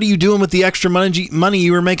benefits. What are you doing with the extra money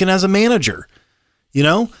you were making as a manager? You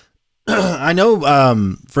know? I know,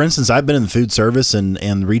 for instance, I've been in the food service and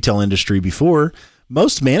the retail industry before.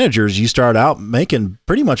 Most managers, you start out making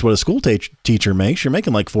pretty much what a school teacher makes. You're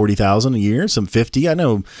making like $40,000 a year, some $50,000. I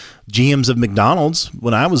know GMs of McDonald's,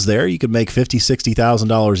 when I was there, you could make $50,000,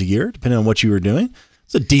 $60,000 a year, depending on what you were doing.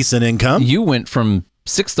 It's a decent income. You went from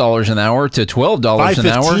 $6 an hour to $12 an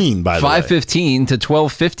hour. $5.15, by the way. $5.15 to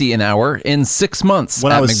 $12.50 an hour in 6 months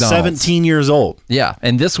when at I was McDonald's. 17 years old. Yeah,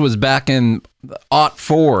 and this was back in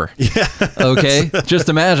 .4. Yeah. Okay, just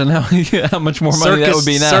imagine how much more money that would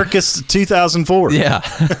be now. Circus 2004. Yeah.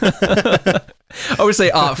 I would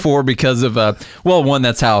say '04 because of one,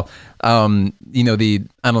 that's how our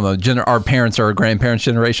parents or our grandparents'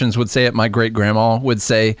 generations would say it. My great grandma would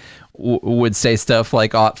say stuff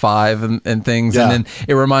like '05 and things. Yeah. And then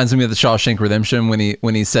it reminds me of the Shawshank Redemption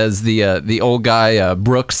when he says the old guy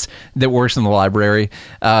Brooks that works in the library.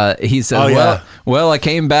 He says, well, I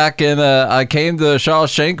came back and I came to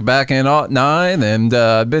Shawshank back in '09 and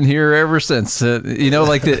I've been here ever since.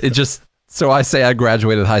 It just. So I say I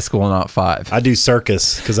graduated high school in '05. I do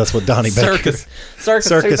Circus because that's what Donnie Baker. Circus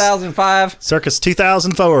 2005. Circus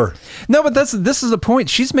 2004. No, but this is the point.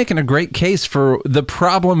 She's making a great case for the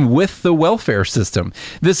problem with the welfare system.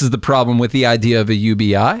 This is the problem with the idea of a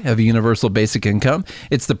UBI, of a universal basic income.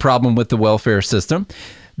 It's the problem with the welfare system.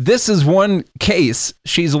 This is one case.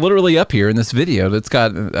 She's literally up here in this video that's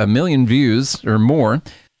got 1 million views or more,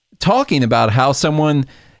 talking about how someone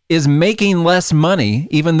is making less money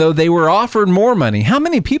even though they were offered more money. How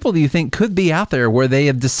many people do you think could be out there where they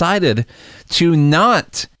have decided to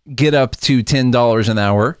not get up to $10 an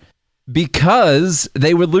hour because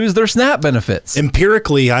they would lose their SNAP benefits?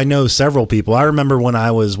 Empirically, I know several people. I remember when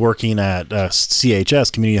I was working at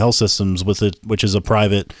CHS, Community Health Systems, which is a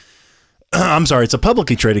private, it's a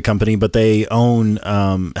publicly traded company, but they own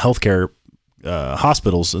healthcare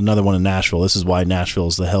hospitals, another one in Nashville. This is why Nashville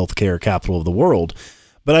is the healthcare capital of the world.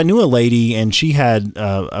 But I knew a lady, and she had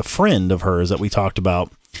a friend of hers that we talked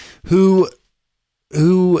about who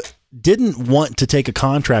didn't want to take a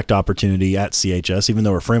contract opportunity at CHS, even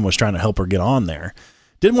though her friend was trying to help her get on there.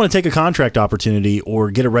 Didn't want to take a contract opportunity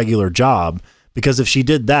or get a regular job because if she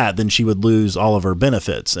did that, then she would lose all of her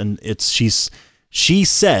benefits. And she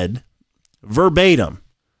said verbatim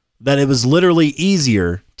that it was literally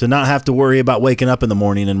easier to not have to worry about waking up in the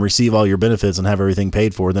morning and receive all your benefits and have everything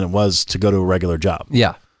paid for than it was to go to a regular job.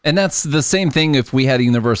 Yeah. And that's the same thing if we had a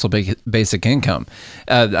universal basic income.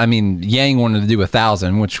 Yang wanted to do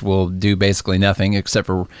 1,000, which will do basically nothing except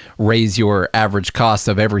for raise your average cost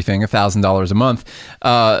of everything $1,000 a month.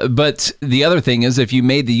 But the other thing is if you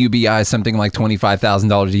made the UBI something like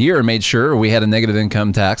 $25,000 a year and made sure we had a negative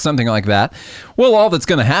income tax, something like that, well, all that's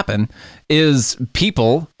going to happen is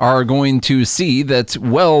people are going to see that,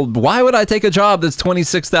 well, why would I take a job that's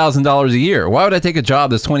 $26,000 a year? Why would I take a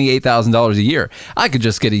job that's $28,000 a year? I could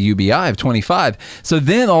just get a UBI of 25. So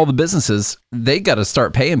then all the businesses, they got to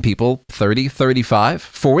start paying people 30, 35,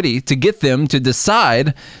 40 to get them to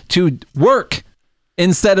decide to work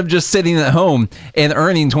instead of just sitting at home and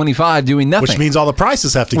earning 25 doing nothing. Which means all the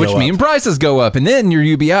prices have to go up. Which means prices go up. And then your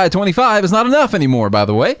UBI 25 is not enough anymore, by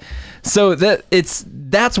the way. So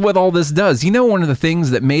that's what all this does. You know, one of the things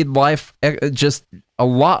that made life just a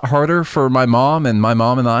lot harder for my mom and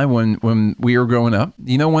I when we were growing up,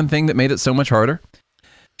 you know, one thing that made it so much harder?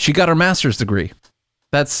 She got her master's degree.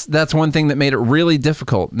 That's one thing that made it really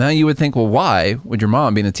difficult. Now you would think, well, why would your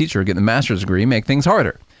mom, being a teacher, getting a master's degree, make things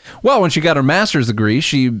harder? Well, when she got her master's degree,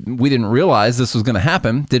 we didn't realize this was going to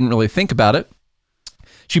happen, didn't really think about it.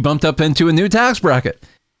 She bumped up into a new tax bracket.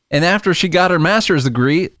 And after she got her master's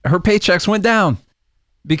degree, her paychecks went down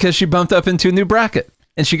because she bumped up into a new bracket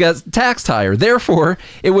and she got taxed higher. Therefore,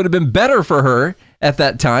 it would have been better for her at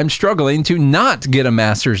that time struggling to not get a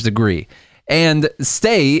master's degree and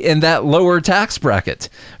stay in that lower tax bracket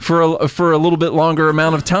for a little bit longer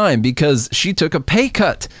amount of time because she took a pay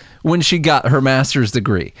cut when she got her master's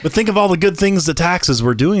degree. But think of all the good things the taxes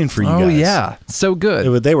were doing for you guys. Oh, yeah. So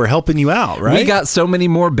good. They were helping you out, right? We got so many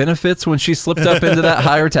more benefits when she slipped up into that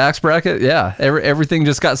higher tax bracket. Yeah. Everything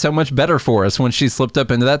just got so much better for us when she slipped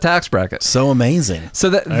up into that tax bracket. So amazing. So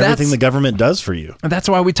everything the government does for you. That's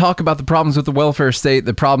why we talk about the problems with the welfare state,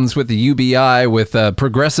 the problems with the UBI, with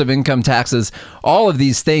progressive income taxes. All of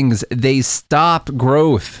these things, they stop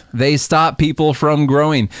growth. They stop people from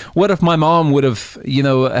growing. What if my mom would have,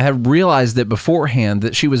 had realized it beforehand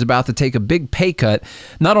that she was about to take a big pay cut?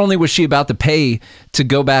 Not only was she about to pay to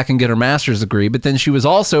go back and get her master's degree, but then she was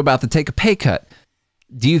also about to take a pay cut.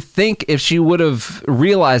 Do you think if she would have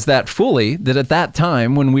realized that fully, that at that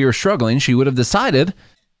time when we were struggling, she would have decided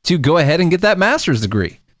to go ahead and get that master's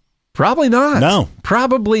degree? Probably not. No.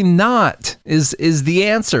 Probably not is the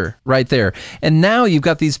answer right there. And now you've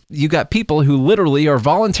got people who literally are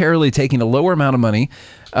voluntarily taking a lower amount of money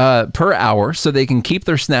per hour so they can keep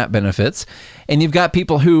their SNAP benefits. And you've got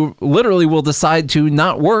people who literally will decide to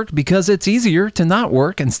not work because it's easier to not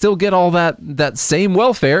work and still get all that same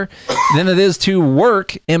welfare than it is to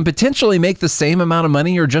work and potentially make the same amount of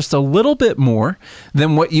money or just a little bit more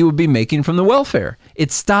than what you would be making from the welfare.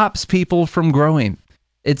 It stops people from growing.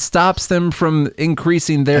 It stops them from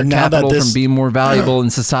increasing their capital from being more valuable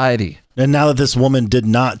in society. And now that this woman did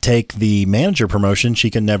not take the manager promotion,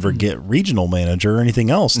 she can never get regional manager or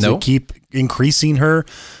anything else to keep increasing her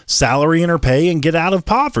salary and her pay and get out of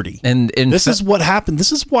poverty. And this is what happened.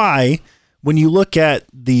 This is why when you look at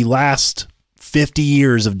the last 50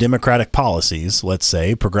 years of Democratic policies, let's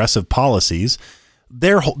say progressive policies,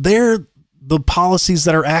 they're the policies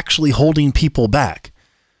that are actually holding people back.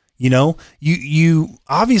 You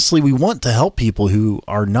obviously we want to help people who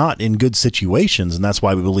are not in good situations, and that's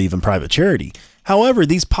why we believe in private charity. However,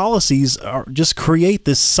 these policies just create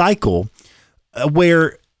this cycle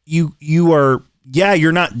where you're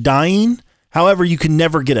not dying. However, you can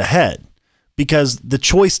never get ahead because the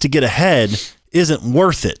choice to get ahead isn't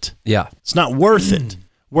worth it. Yeah, it's not worth it.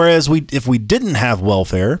 Whereas if we didn't have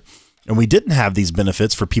welfare and we didn't have these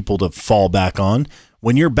benefits for people to fall back on,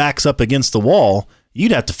 when your back's up against the wall,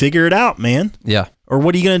 you'd have to figure it out, man. Yeah. Or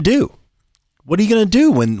what are you going to do? What are you going to do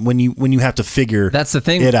when you have to figure That's the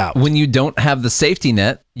thing. It out? When you don't have the safety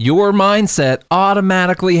net, your mindset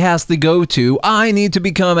automatically has to go to, I need to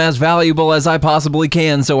become as valuable as I possibly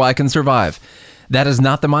can so I can survive. That is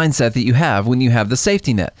not the mindset that you have when you have the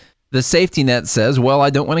safety net. The safety net says, well, I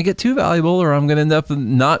don't want to get too valuable or I'm going to end up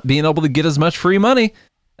not being able to get as much free money.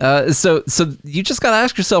 So you just got to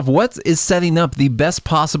ask yourself, what is setting up the best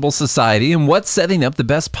possible society and what's setting up the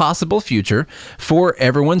best possible future for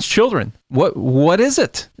everyone's children? What is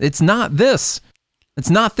it? It's not this. It's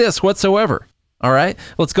not this whatsoever. All right,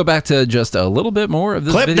 let's go back to just a little bit more of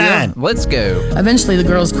this Clip video. 9. Let's go. Eventually, the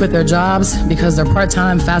girls quit their jobs because their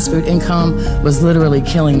part-time fast food income was literally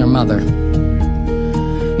killing their mother.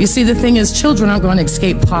 You see, the thing is, children aren't going to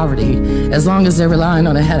escape poverty as long as they're relying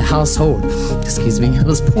on a head household. It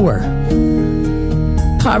was poor.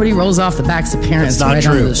 Poverty rolls off the backs of parents right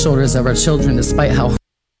onto the shoulders of our children, despite how...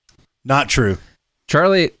 Not true.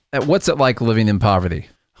 Charlie, what's it like living in poverty?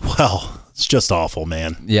 Well, it's just awful,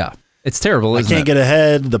 man. Yeah, it's terrible, isn't it? I can't get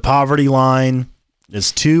ahead. The poverty line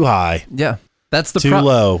is too high. Yeah. That's the too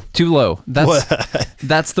low. Too low.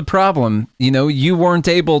 That's the problem. You weren't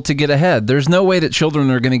able to get ahead. There's no way that children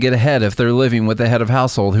are going to get ahead if they're living with a head of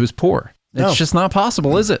household who's poor. It's just not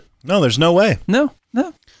possible, is it? No, there's no way. No,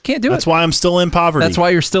 can't do it. That's why I'm still in poverty. That's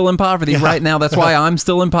why you're still in poverty right now. That's why I'm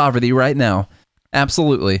still in poverty right now.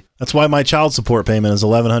 Absolutely. That's why my child support payment is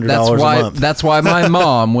 $1,100 a month. That's why my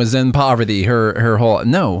mom was in poverty. Her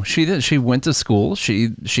whole she did. She went to school. She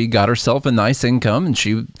got herself a nice income, and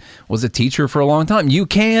she was a teacher for a long time. You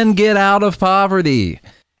can get out of poverty.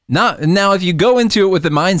 Now, if you go into it with the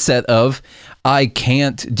mindset of I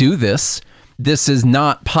can't do this. This is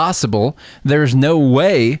not possible. There's no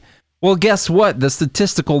way. Well, guess what? The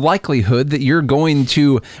statistical likelihood that you're going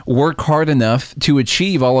to work hard enough to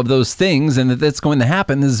achieve all of those things and that that's going to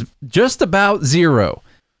happen is just about zero.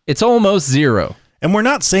 It's almost zero. And we're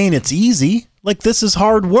not saying it's easy. Like, this is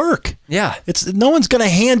hard work. Yeah. No one's going to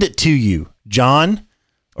hand it to you, John.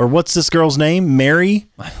 Or what's this girl's name? Mary?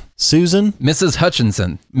 Susan? Mrs.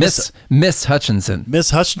 Hutchinson. Miss Hutchinson.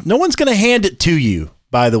 No one's going to hand it to you,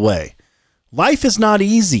 by the way. Life is not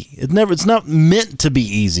easy. It's not meant to be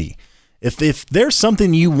easy. If there's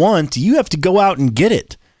something you want, you have to go out and get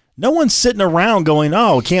it. No one's sitting around going,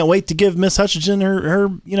 "Oh, can't wait to give Miss Hutchinson her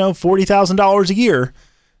 $40,000 a year."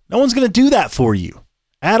 No one's going to do that for you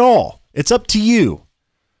at all. It's up to you.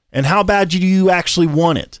 And how bad do you actually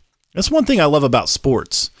want it? That's one thing I love about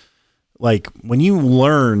sports. Like, when you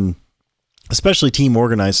learn especially team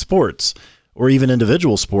organized sports or even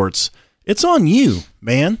individual sports, it's on you,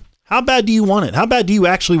 man. How bad do you want it? How bad do you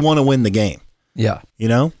actually want to win the game? Yeah. You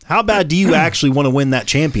know, how bad do you actually want to win that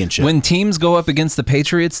championship? When teams go up against the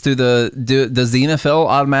Patriots, does the NFL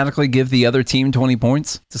automatically give the other team 20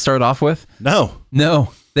 points to start off with?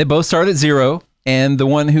 No. They both start at 0. And the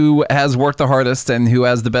one who has worked the hardest and who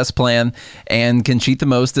has the best plan and can cheat the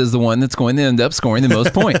most is the one that's going to end up scoring the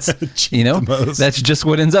most points. You know, that's just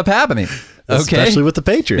what ends up happening. Okay. Especially with the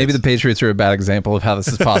Patriots. Maybe the Patriots are a bad example of how this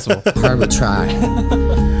is possible. I would try.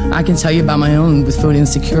 I can tell you about my own with food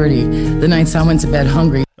insecurity. The nights I went to bed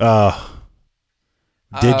hungry. Did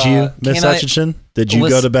you, Miss Hutchinson? Did you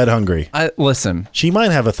go to bed hungry? Listen. She might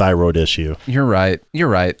have a thyroid issue. You're right.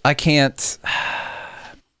 I can't.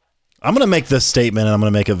 I'm going to make this statement, and I'm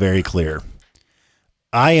going to make it very clear.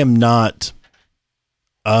 I am not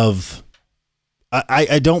of...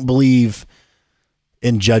 I don't believe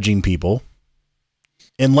in judging people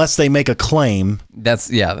unless they make a claim.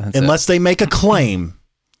 Unless they make a claim,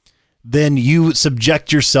 then you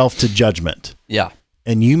subject yourself to judgment. Yeah.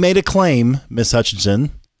 And you made a claim, Miss Hutchinson,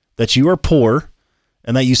 that you are poor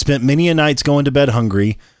and that you spent many a nights going to bed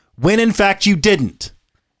hungry, when in fact you didn't.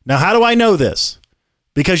 Now, how do I know this?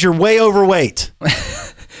 Because you're way overweight.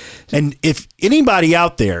 And if anybody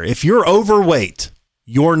out there, if you're overweight,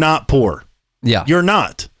 you're not poor. Yeah. You're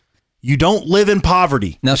not. You don't live in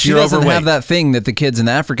poverty. Now, she doesn't have that thing that the kids in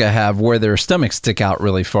Africa have where their stomachs stick out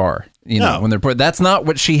really far. You know, when they're poor. That's not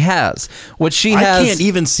what she has. What she has... I can't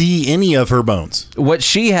even see any of her bones. What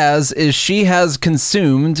she has is she has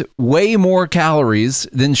consumed way more calories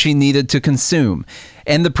than she needed to consume.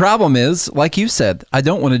 And the problem is, like you said, I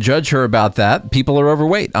don't want to judge her about that. People are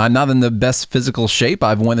overweight. I'm not in the best physical shape.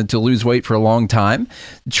 I've wanted to lose weight for a long time.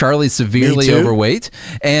 Charlie's severely overweight.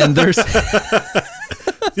 And there's...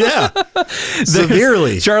 Yeah,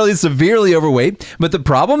 severely. Charlie's severely overweight. But the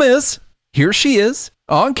problem is, here she is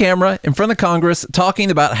on camera in front of Congress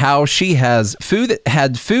talking about how she had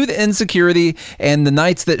food insecurity and the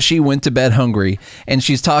nights that she went to bed hungry. And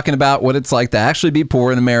she's talking about what it's like to actually be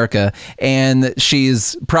poor in America. And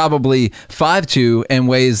she's probably 5'2" and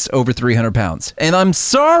weighs over 300 pounds. And I'm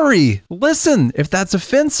sorry. Listen, if that's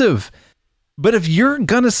offensive. But if you're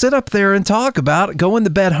going to sit up there and talk about going to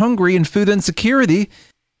bed hungry and food insecurity,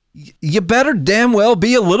 you better damn well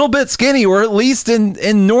be a little bit skinny, or at least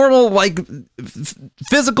in normal, like,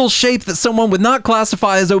 physical shape that someone would not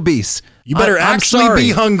classify as obese. You better actually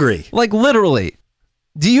be hungry. Like, literally.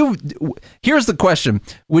 Here's the question.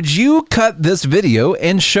 Would you cut this video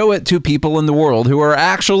and show it to people in the world who are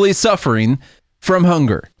actually suffering from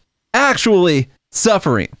hunger? Actually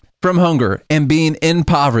suffering from hunger and being in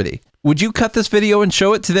poverty. Would you cut this video and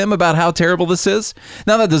show it to them about how terrible this is?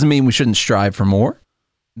 Now, that doesn't mean we shouldn't strive for more.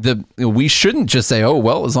 We shouldn't just say, oh,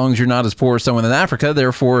 well, as long as you're not as poor as someone in Africa,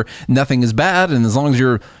 therefore nothing is bad. And as long as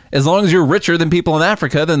you're richer than people in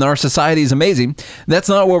Africa, then our society is amazing. That's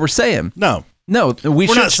not what we're saying. No,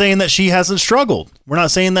 we're not saying that she hasn't struggled. We're not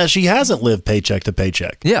saying that she hasn't lived paycheck to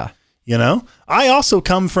paycheck. Yeah. You know, I also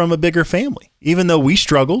come from a bigger family. Even though we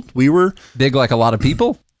struggled, we were big like a lot of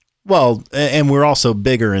people. Well, and we're also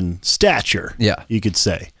bigger in stature. Yeah. You could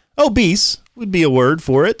say. Obese would be a word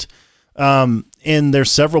for it. And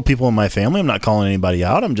there's several people in my family. I'm not calling anybody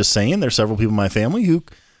out. I'm just saying there's several people in my family who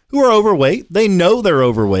are overweight. They know they're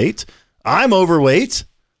overweight. I'm overweight.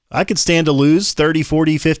 I could stand to lose 30,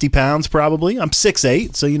 40, 50 pounds probably. I'm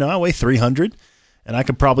 6'8", so, I weigh 300. And I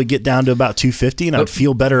could probably get down to about 250 and I'd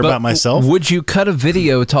feel better about myself. Would you cut a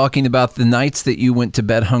video talking about the nights that you went to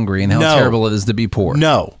bed hungry and how terrible it is to be poor?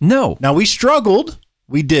 No. Now, we struggled.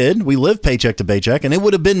 We did. We lived paycheck to paycheck, and it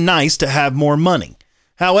would have been nice to have more money.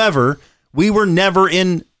 However, we were never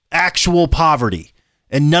in actual poverty,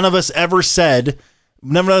 and none of us ever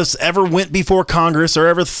went before Congress or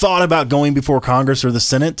ever thought about going before Congress or the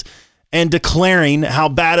Senate and declaring how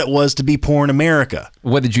bad it was to be poor in America.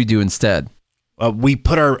 What did you do instead? We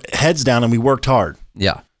put our heads down and we worked hard.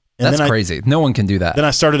 Yeah, that's crazy. No one can do that. Then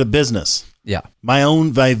I started a business. Yeah.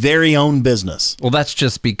 My very own business. Well, that's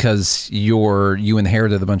just because you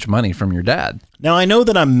inherited a bunch of money from your dad. Now, I know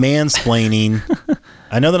that I'm mansplaining.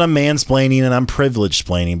 And I'm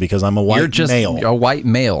privileged-splaining because I'm a white male. You're a white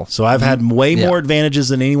male. So I've had way more advantages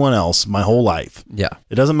than anyone else my whole life. Yeah.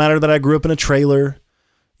 It doesn't matter that I grew up in a trailer.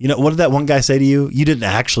 What did that one guy say to you? You didn't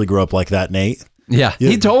actually grow up like that, Nate. Yeah,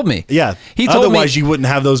 he told me. Yeah, he told otherwise you wouldn't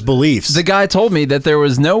have those beliefs. The guy told me that there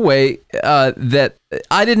was no way that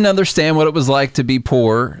I didn't understand what it was like to be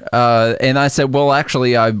poor, and I said, "Well,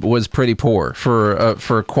 actually, I was pretty poor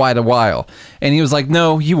for quite a while." And he was like,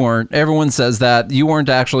 "No, you weren't. Everyone says that you weren't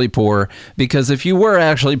actually poor because if you were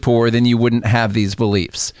actually poor, then you wouldn't have these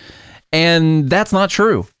beliefs." And that's not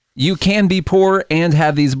true. You can be poor and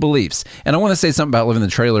have these beliefs. And I want to say something about living in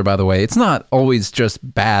a trailer, by the way. It's not always just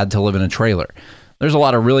bad to live in a trailer. There's a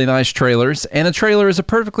lot of really nice trailers, and a trailer is a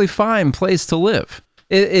perfectly fine place to live.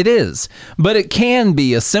 It is. But it can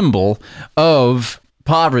be a symbol of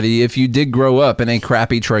poverty if you did grow up in a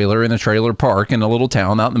crappy trailer in a trailer park in a little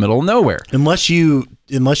town out in the middle of nowhere. Unless you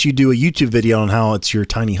do a YouTube video on how it's your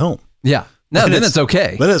tiny home. Yeah. No, then it's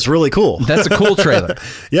okay. Then it's really cool. That's a cool trailer.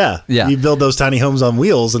 Yeah. You build those tiny homes on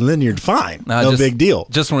wheels and then you're fine. No big deal.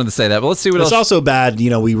 Just wanted to say that. But let's see what else. It's also bad.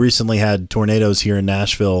 We recently had tornadoes here in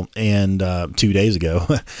Nashville and 2 days ago.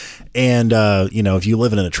 And, if you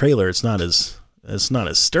live in a trailer, it's not as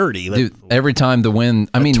sturdy. Dude, every time the wind,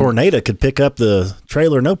 tornado could pick up the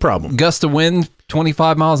trailer, no problem. Gust of wind,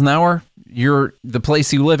 25 miles an hour. The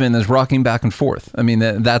place you live in is rocking back and forth.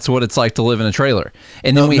 That's what it's like to live in a trailer.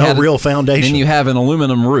 And then no real foundation. Then you have an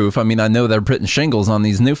aluminum roof. I know they're putting shingles on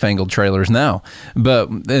these newfangled trailers now, but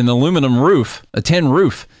an aluminum roof, a tin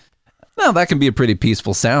roof, now that can be a pretty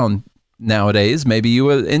peaceful sound nowadays. Maybe you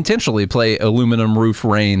intentionally play aluminum roof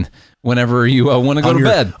rain whenever you want to go to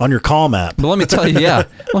bed on your Calm app. But let me tell you,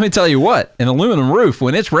 let me tell you what, an aluminum roof,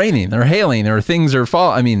 when it's raining or hailing or things are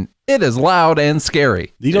falling, it is loud and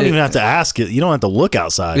scary. You don't even have to ask it. You don't have to look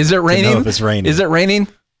outside. Is it raining? To know if it's raining. Is it raining?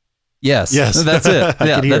 Yes. That's it.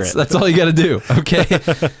 That's all you got to do. Okay.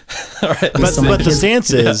 All right. But the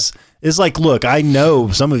stance is like, look, I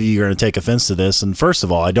know some of you are going to take offense to this. And first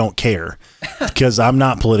of all, I don't care because I'm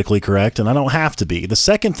not politically correct and I don't have to be. The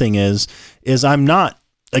second thing is I'm not,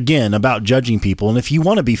 again, about judging people. And if you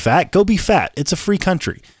want to be fat, go be fat. It's a free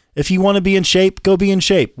country. If you want to be in shape, go be in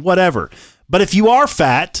shape, whatever. But if you are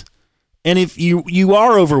fat and if you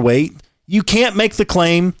are overweight, you can't make the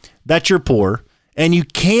claim that you're poor and you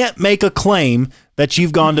can't make a claim that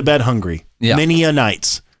you've gone to bed hungry many a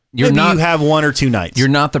nights. You have 1 or 2 nights. You're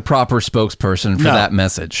not the proper spokesperson for that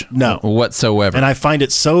message. No. Whatsoever. And I find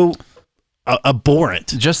it so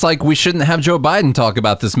abhorrent. Just like we shouldn't have Joe Biden talk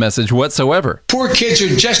about this message whatsoever. Poor kids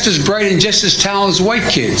are just as bright and just as talented as white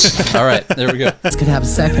kids. All right, there we go. Could have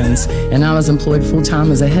seconds, and I was employed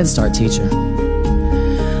full-time as a Head Start teacher.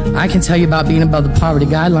 I can tell you about being above the poverty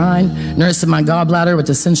guideline, nursing my gallbladder with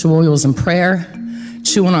essential oils and prayer,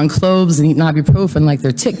 chewing on cloves and eating ibuprofen like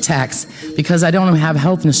they're Tic Tacs because I don't have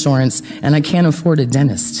health insurance and I can't afford a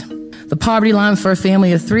dentist. The poverty line for a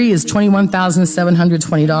family of 3 is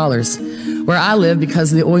 $21,720. Where I live,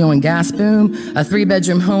 because of the oil and gas boom, a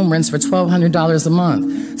 3-bedroom home rents for $1,200 a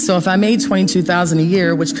month. So if I made $22,000 a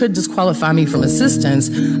year, which could disqualify me from assistance,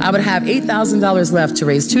 I would have $8,000 left to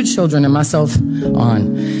raise 2 children and myself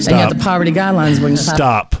on. Stop. And yet the poverty guidelines wouldn't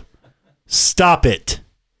Stop it.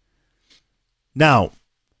 Now,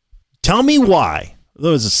 tell me why.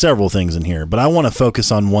 There's several things in here, but I want to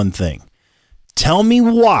focus on one thing. Tell me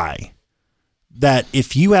why that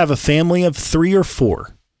if you have a family of 3 or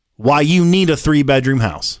 4, why you need a 3-bedroom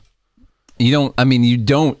house. You don't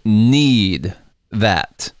need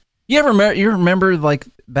that. You remember like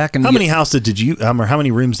back in how many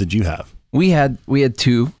rooms did you have? We had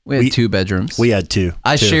 2. We had 2 bedrooms. We had 2.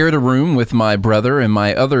 I shared a room with my brother and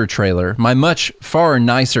my other trailer, my much far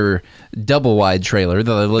nicer double wide trailer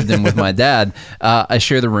that I lived in with my dad. I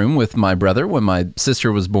shared the room with my brother when my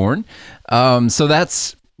sister was born. So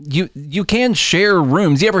that's, you can share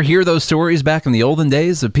rooms. You ever hear those stories back in the olden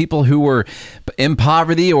days of people who were in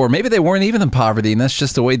poverty, or maybe they weren't even in poverty, and that's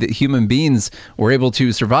just the way that human beings were able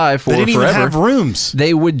to survive for forever. They didn't even have rooms.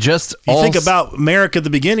 They would just think about America at the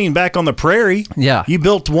beginning, back on the prairie. Yeah. You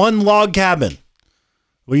built one log cabin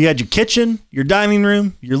where you had your kitchen, your dining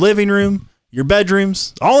room, your living room, your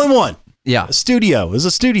bedrooms, all in one. Yeah. A studio. It was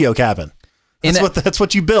a studio cabin. That's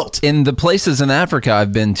what you built. In the places in Africa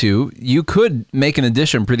I've been to, you could make an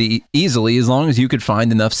addition pretty easily as long as you could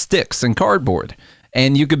find enough sticks and cardboard.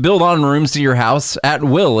 And you could build on rooms to your house at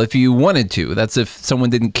will if you wanted to. That's if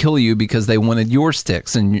someone didn't kill you because they wanted your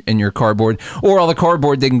sticks and your cardboard, or all the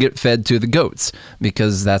cardboard didn't get fed to the goats,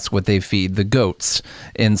 because that's what they feed the goats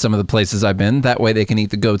in some of the places I've been. That way they can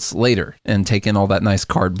eat the goats later and take in all that nice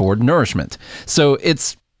cardboard nourishment. So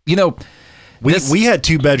it's, we had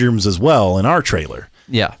 2 bedrooms as well in our trailer.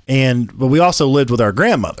 Yeah. But we also lived with our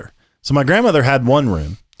grandmother. So my grandmother had 1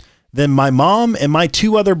 room. Then my mom and my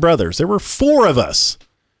 2 other brothers. There were 4 of us.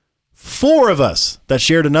 4 of us that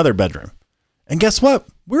shared another bedroom. And guess what?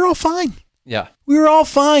 We're all fine. Yeah. We were all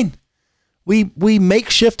fine. We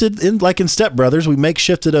makeshifted in Step Brothers. We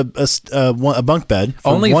makeshifted a bunk bed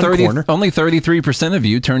from only one corner. Only 33% of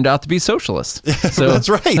you turned out to be socialists. So that's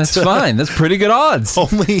right. That's fine. That's pretty good odds.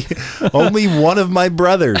 Only one of my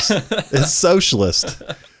brothers is socialist.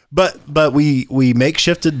 But we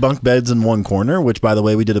makeshifted bunk beds in one corner, which, by the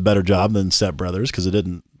way, we did a better job than Step Brothers because it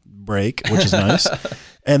didn't break, which is nice.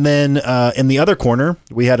 And then in the other corner,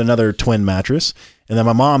 we had another twin mattress. And then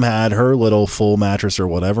my mom had her little full mattress or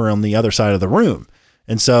whatever on the other side of the room.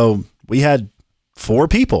 And so we had 4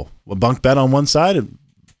 people, a bunk bed on one side, a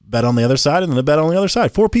bed on the other side, and then a bed on the other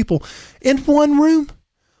side. 4 people in one room.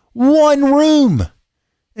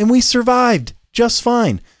 And we survived just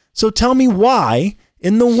fine. So tell me why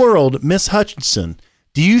in the world, Miss Hutchinson,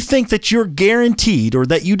 do you think that you're guaranteed or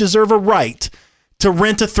that you deserve a right to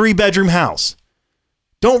rent a 3-bedroom house?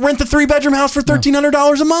 Don't rent the 3-bedroom house for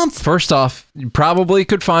 $1,300 a month. First off, you probably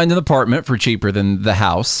could find an apartment for cheaper than the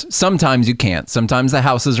house. Sometimes you can't. Sometimes the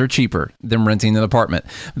houses are cheaper than renting an apartment.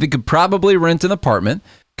 They could probably rent an apartment.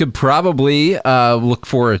 Could probably look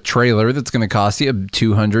for a trailer that's going to cost you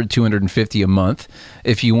 $200, $250 a month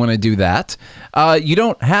if you want to do that. You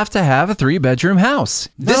don't have to have a 3-bedroom house.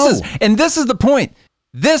 This is the point.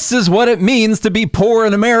 This is what it means to be poor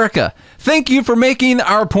in America. Thank you for making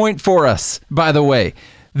our point for us, by the way.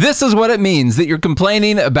 This is what it means that you're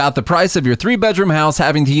complaining about the price of your 3-bedroom house,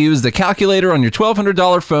 having to use the calculator on your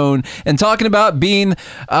 $1,200 phone, and talking about being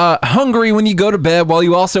hungry when you go to bed while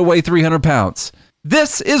you also weigh 300 pounds.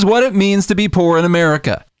 This is what it means to be poor in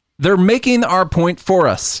America. They're making our point for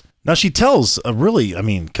us. Now, she tells a really,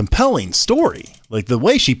 compelling story, like the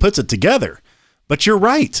way she puts it together. But you're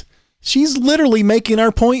right. She's literally making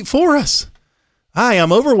our point for us. Hi,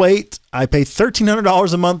 I'm overweight. I pay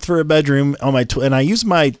 $1,300 a month for a bedroom on my and I use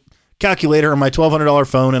my calculator on my $1,200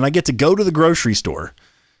 phone, and I get to go to the grocery store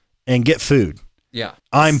and get food. Yeah.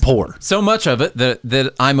 I'm poor. So much of it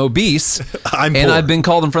that I'm obese. I'm and poor. I've been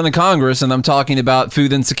called in front of Congress, and I'm talking about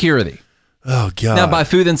food insecurity. Oh, God. Now, by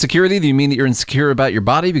food insecurity, do you mean that you're insecure about your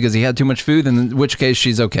body because he had too much food, in which case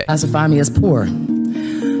she's okay? Classify me as poor.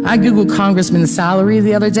 I Googled congressman's salary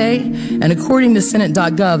the other day, and according to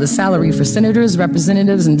Senate.gov, the salary for senators,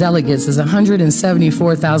 representatives, and delegates is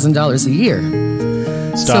 $174,000 a year.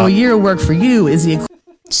 Stop. So a year of work for you is the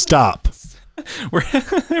Stop. We're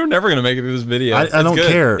never going to make it through this video. I don't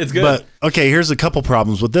care. It's good. But, okay, here's a couple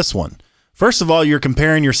problems with this one. First of all, you're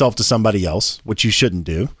comparing yourself to somebody else, which you shouldn't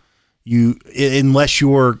do. Unless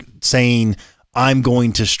you're saying, I'm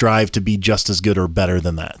going to strive to be just as good or better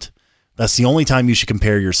than that. That's the only time you should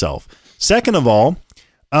compare yourself. Second of all,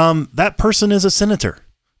 that person is a senator.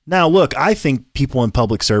 Now, look, I think people in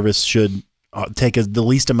public service should take the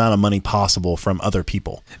least amount of money possible from other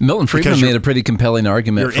people. Milton Friedman made a pretty compelling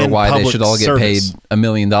argument for why they should all get paid $1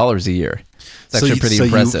 million a year. It's actually pretty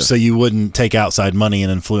impressive. So you wouldn't take outside money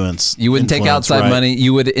and influence. You wouldn't take outside money.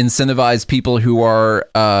 You would incentivize people who are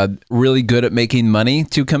really good at making money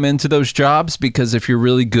to come into those jobs, because if you're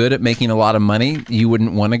really good at making a lot of money, you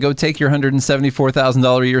wouldn't want to go take your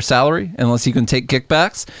 $174,000 a year salary unless you can take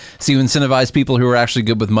kickbacks. So you incentivize people who are actually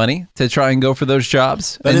good with money to try and go for those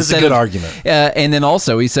jobs. That is a good argument. And then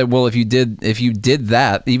also he said, well, if you did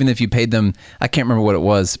that, even if you paid them, I can't remember what it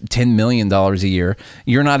was, $10 million a year,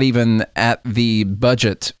 you're not even at the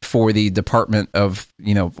budget for the Department of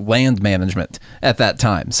Land Management at that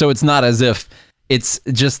time. So it's not as if it's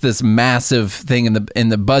just this massive thing in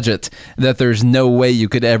the budget that there's no way you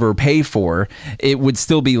could ever pay for. It would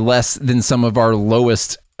still be less than some of our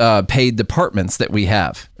lowest paid departments that we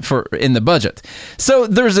have in the budget. So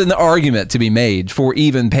there's an argument to be made for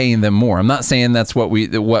even paying them more. I'm not saying that's what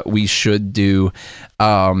we should do.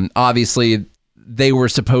 Obviously, they were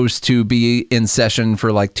supposed to be in session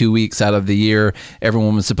for like 2 weeks out of the year.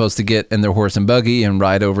 Everyone was supposed to get in their horse and buggy and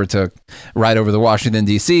ride over to Washington,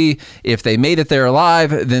 D.C. If they made it there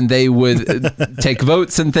alive, then they would take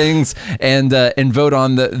votes and things and vote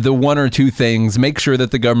on the one or two things, make sure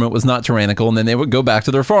that the government was not tyrannical, and then they would go back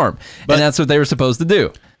to their farm. And that's what they were supposed to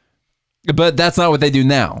do. But that's not what they do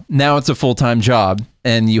now. Now it's a full-time job,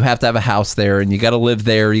 and you have to have a house there, and you got to live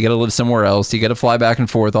there. You got to live somewhere else. You got to fly back and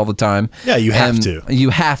forth all the time. Yeah, you have to.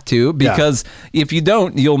 You have to, because if you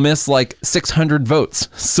don't, you'll miss like 600 votes.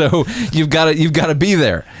 So you've got to be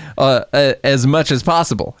there as much as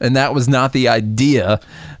possible. And that was not the idea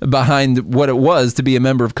behind what it was to be a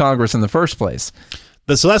member of Congress in the first place.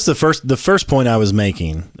 So that's the first point I was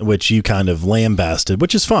making, which you kind of lambasted,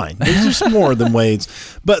 which is fine. There's just more than ways.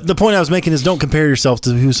 But the point I was making is don't compare yourself to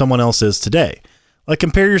who someone else is today. Like,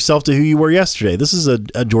 compare yourself to who you were yesterday. This is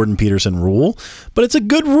a Jordan Peterson rule, but it's a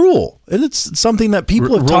good rule. And it's something that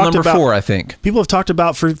people have talked about. Rule number 4, I think. People have talked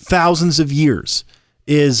about for thousands of years,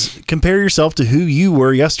 is compare yourself to who you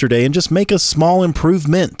were yesterday and just make a small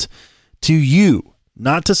improvement to you,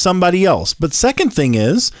 not to somebody else. But second thing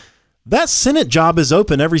is, that Senate job is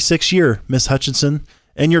open every 6 years, Miss Hutchinson,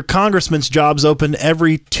 and your congressman's job's open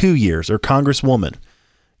every 2 years, or congresswoman.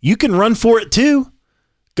 You can run for it too.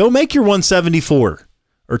 Go make your 174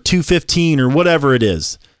 or 215 or whatever it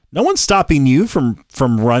is. No one's stopping you from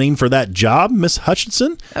running for that job, Miss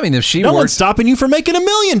Hutchinson. I mean, if she no worked, one's stopping you from making $1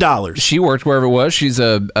 million. she worked wherever it was. She's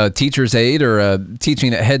a teacher's aide or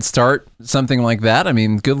teaching at Head Start, something like that. I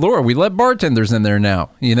mean, good Lord, we let bartenders in there now,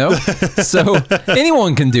 you know? So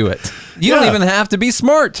anyone can do it. You don't even have to be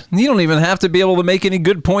smart. You don't even have to be able to make any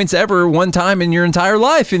good points ever one time in your entire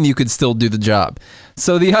life, and you could still do the job.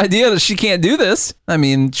 So the idea that she can't do this, I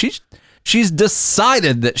mean, she's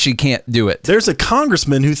decided that she can't do it. There's a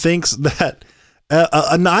congressman who thinks that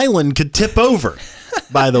an island could tip over,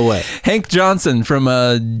 by the way. Hank Johnson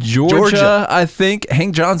from Georgia, I think.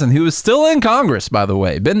 Hank Johnson, who is still in Congress, by the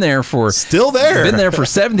way. Been there for 70,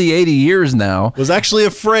 80 years now. Was actually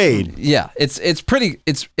afraid. Yeah, it's pretty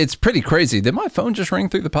crazy. Did my phone just ring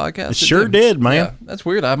through the podcast? It sure did, man. Yeah, that's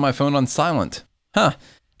weird. I have my phone on silent. Huh.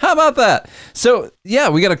 How about that? So, yeah,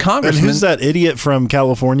 we got a congressman. And who's that idiot from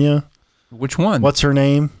California? Which one? What's her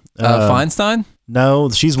name? Feinstein? No,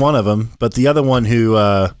 she's one of them. But the other one who,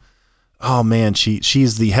 oh man,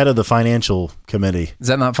 she's the head of the financial committee. Is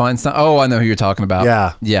that not Feinstein? Oh, I know who you're talking about.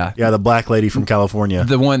 Yeah. The black lady from California.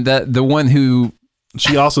 The one who.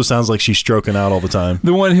 She also sounds like she's stroking out all the time.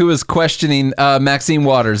 The one who was questioning Maxine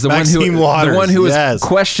Waters. The one who was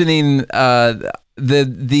questioning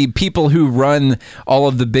the people who run all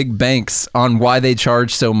of the big banks on why they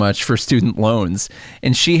charge so much for student loans.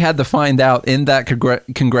 And she had to find out in that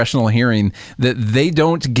congressional hearing that they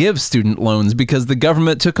don't give student loans because the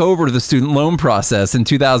government took over the student loan process in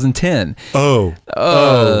 2010.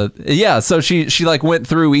 Yeah. So she like went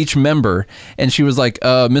through each member and she was like,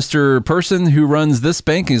 Mr. Person who runs this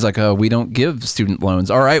bank. And he's like, we don't give student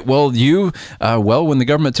loans. All right. Well, when the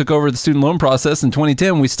government took over the student loan process in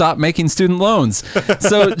 2010, we stopped making student loans.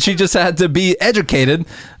 So she just had to be educated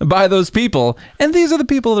by those people. And these are the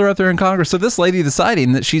people that are out there in Congress. So this lady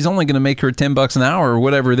deciding that she's only going to make her $10 an hour or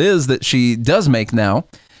whatever it is that she does make now.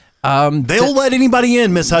 They'll let anybody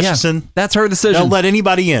in, Miss Hutchinson. Yeah, that's her decision. They'll let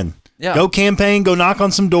anybody in. Yeah. Go campaign, go knock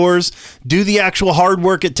on some doors, do the actual hard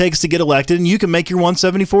work it takes to get elected, and you can make your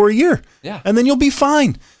 174 a year. Yeah. And then you'll be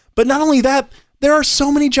fine. But not only that, there are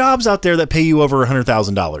so many jobs out there that pay you over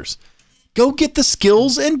 $100,000. Go get the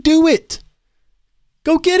skills and do it.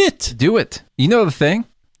 Go get it. Do it. You know the thing?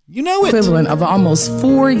 You know it. Equivalent of almost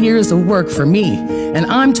 4 years of work for me, and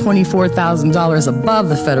I'm $24,000 above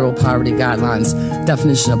the federal poverty guidelines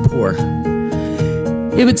definition of poor.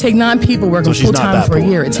 It would take 9 people working full-time for a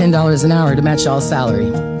year at $10 an hour to match y'all's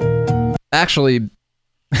salary. Actually,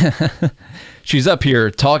 she's up here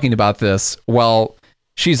talking about this while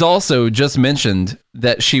she's also just mentioned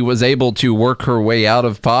that she was able to work her way out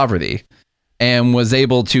of poverty and was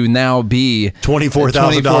able to now be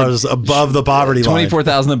 $24,000 above the poverty line.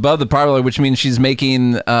 $24,000 above the poverty line, which means she's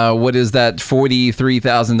making what is that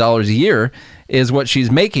 $43,000 a year is what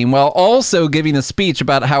she's making, while also giving a speech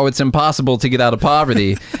about how it's impossible to get out of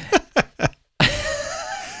poverty.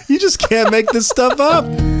 You just can't make this stuff up.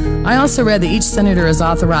 I also read that each senator has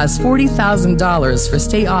authorized $40,000 for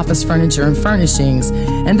state office furniture and furnishings,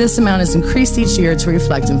 and this amount is increased each year to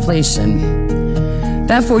reflect inflation.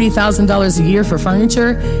 That $40,000 a year for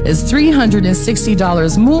furniture is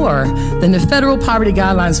 $360 more than the federal poverty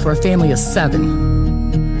guidelines for a family of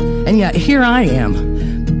 7. And yet here I am,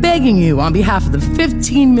 begging you on behalf of the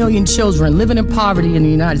 15 million children living in poverty in the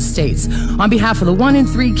United States, on behalf of the 1 in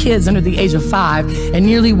 3 kids under the age of 5, and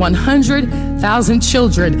nearly 100,000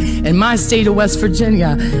 children in my state of West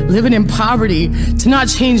Virginia living in poverty, to not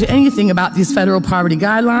change anything about these federal poverty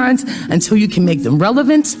guidelines until you can make them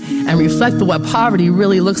relevant and reflect what poverty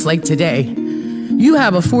really looks like today. You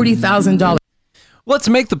have a $40,000. Let's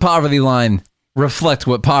make the poverty line reflect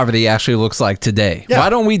what poverty actually looks like today. Yeah. Why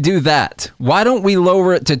don't we do that? Why don't we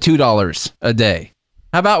lower it to $2 a day?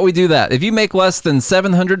 How about we do that? If you make less than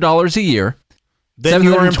 $700 a year, then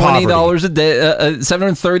you're in poverty. $720 a day,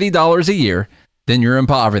 $730 a year, then you're in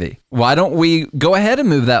poverty. Why don't we go ahead and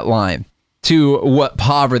move that line to what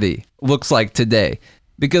poverty looks like today?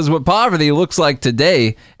 Because what poverty looks like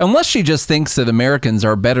today, unless she just thinks that Americans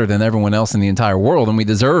are better than everyone else in the entire world, and we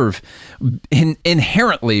deserve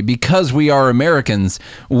inherently, because we are Americans,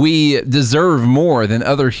 we deserve more than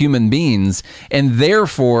other human beings. And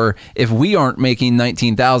therefore, if we aren't making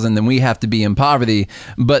 $19,000, then we have to be in poverty.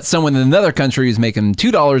 But someone in another country is making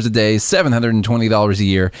 $2 a day, $720 a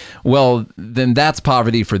year, well, then that's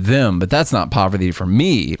poverty for them. But that's not poverty for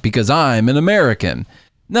me, because I'm an American.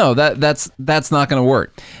 No, that's not going to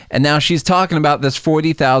work. And now she's talking about this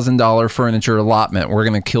 $40,000 furniture allotment. We're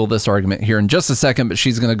going to kill this argument here in just a second, but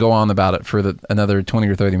she's going to go on about it for another 20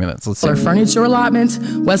 or 30 minutes. Let's see. For furniture allotment,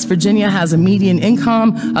 West Virginia has a median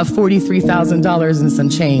income of $43,000 and some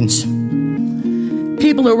change.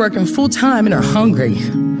 People are working full time and are hungry.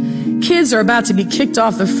 Kids are about to be kicked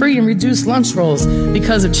off the free and reduced lunch rolls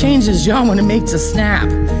because of changes y'all want to make to SNAP.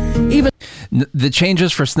 The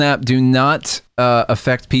changes for SNAP do not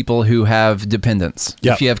affect people who have dependents.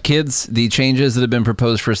 Yep. If you have kids, the changes that have been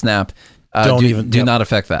proposed for SNAP do not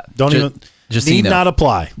affect that. Need not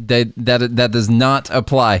apply. That does not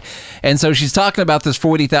apply. And so she's talking about this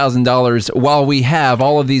 $40,000 while we have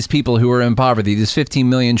all of these people who are in poverty, these 15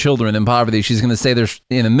 million children in poverty. She's going to say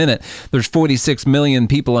in a minute, there's 46 million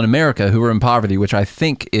people in America who are in poverty, which I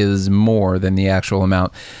think is more than the actual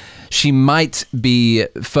amount. She might be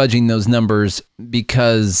fudging those numbers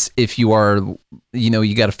because if you are,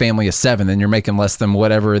 you got a family of 7 and you're making less than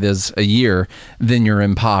whatever it is a year, then you're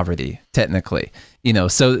in poverty, technically.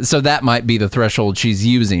 So that might be the threshold she's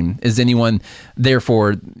using. Is anyone,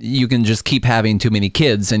 therefore, you can just keep having too many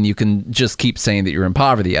kids and you can just keep saying that you're in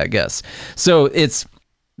poverty, I guess. So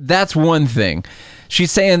that's one thing.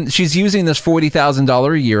 She's saying she's using this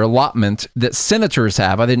 $40,000 a year allotment that senators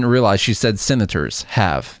have. I didn't realize she said senators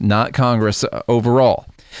have, not Congress overall.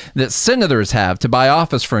 That senators have to buy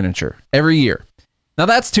office furniture every year. Now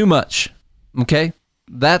that's too much, okay?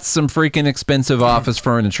 That's some freaking expensive office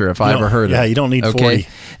furniture if I ever heard of it. Yeah, you don't need 40.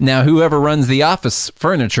 Now, whoever runs the office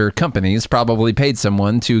furniture companies probably paid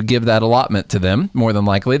someone to give that allotment to them, more than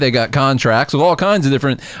likely. They got contracts with all kinds of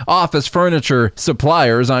different office furniture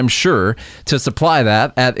suppliers, I'm sure, to supply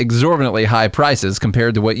that at exorbitantly high prices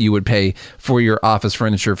compared to what you would pay for your office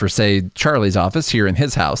furniture for, say, Charlie's office here in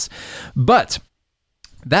his house. But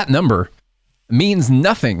that number means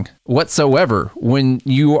nothing whatsoever when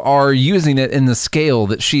you are using it in the scale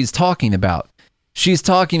that she's talking about. She's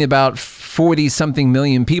talking about 40-something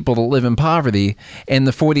million people that live in poverty and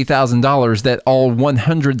the $40,000 that all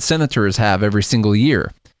 100 senators have every single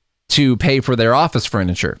year to pay for their office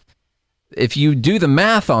furniture. If you do the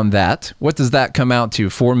math on that, what does that come out to?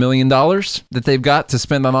 $4 million that they've got to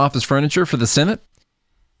spend on office furniture for the Senate?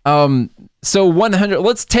 So 100,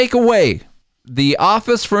 let's take away the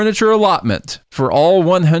office furniture allotment for all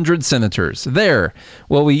 100 senators. There.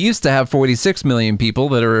 Well, we used to have 46 million people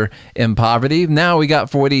that are in poverty. Now we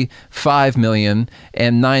got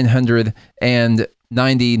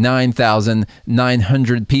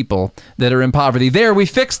 45,999,900 people that are in poverty. There, we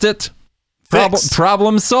fixed it.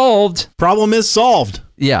 Problem solved. Problem is solved.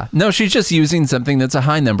 Yeah. No, she's just using something that's a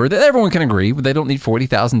high number that everyone can agree. They don't need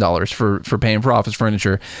 $40,000 for paying for office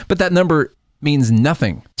furniture. But that number means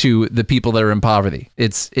nothing to the people that are in poverty.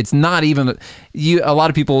 It's not even, a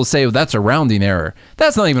lot of people will say, oh, that's a rounding error.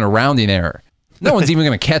 That's not even a rounding error. No one's even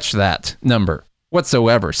going to catch that number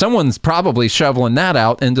whatsoever. Someone's probably shoveling that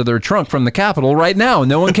out into their trunk from the Capitol right now.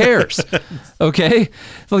 No one cares. Okay?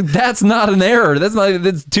 Like, that's not an error.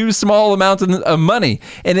 That's too small amount of money.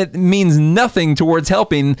 And it means nothing towards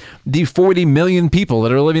helping the 40 million people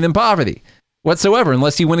that are living in poverty whatsoever,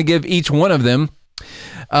 unless you want to give each one of them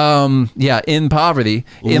in poverty.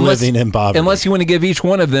 Living in poverty. Unless you want to give each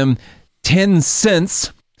one of them 10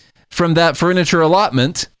 cents from that furniture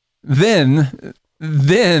allotment, then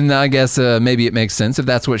I guess maybe it makes sense if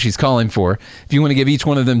that's what she's calling for. If you want to give each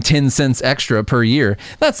one of them 10 cents extra per year.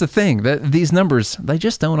 That's the thing. These numbers, they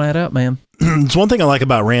just don't add up, man. It's one thing I like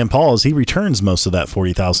about Rand Paul is he returns most of that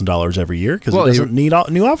 $40,000 every year because he doesn't need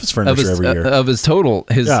new office furniture every year. Of his total,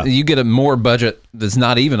 you get a more budget that's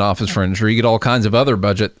not even office furniture. You get all kinds of other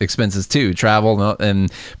budget expenses too, travel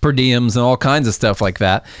and per diems and all kinds of stuff like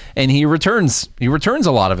that. And he returns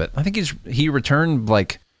a lot of it. I think he returned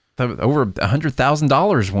like over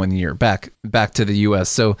 $100,000 one year back to the U.S.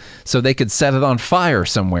 So they could set it on fire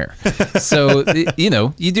somewhere. So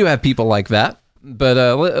you do have people like that.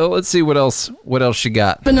 But let's see what else she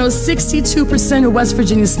got. But no, 62% of West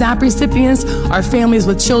Virginia SNAP recipients are families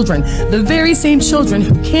with children. The very same children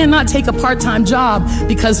who cannot take a part-time job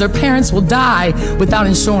because their parents will die without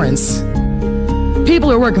insurance.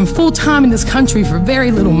 People are working full-time in this country for very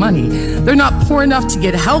little money. They're not poor enough to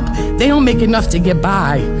get help. They don't make enough to get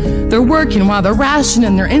by. They're working while they're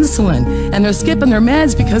rationing their insulin, and they're skipping their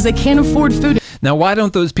meds because they can't afford food. Now, why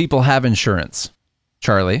don't those people have insurance,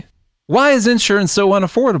 Charlie? Why is insurance so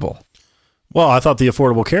unaffordable? Well, I thought the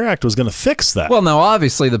Affordable Care Act was going to fix that. Well, now,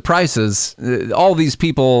 obviously, the prices, all these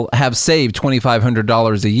people have saved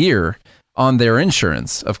 $2,500 a year on their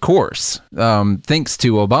insurance, of course, thanks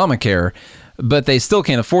to Obamacare, but they still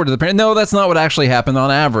can't afford it. No, that's not what actually happened.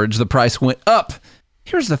 On average, the price went up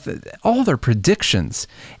here's the all their predictions.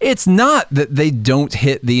 It's not that they don't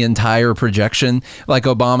hit the entire projection. Like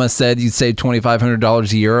Obama said, you'd save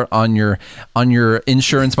 $2,500 a year on your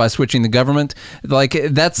insurance by switching the government. Like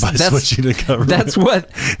that's switching the government.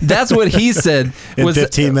 That's what he said in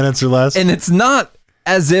 15 minutes or less. And it's not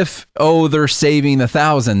as if they're saving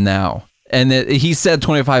 1,000 now. And he said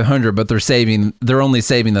 2,500, but they're only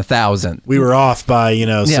saving 1,000. We were off by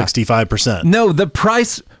 65%. No, the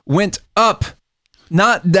price went up,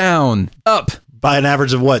 not down. Up by an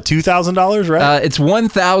average of what, $2,000, right? It's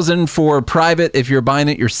 $1,000 for private if you're buying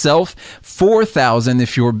it yourself.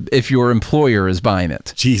 $4,000 if your employer is buying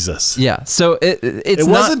it. Jesus. Yeah. So it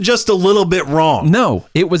wasn't just a little bit wrong. No,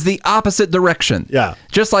 it was the opposite direction. Yeah.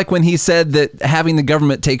 Just like when he said that having the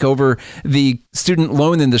government take over the student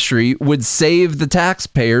loan industry would save the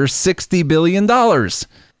taxpayers $60 billion. Not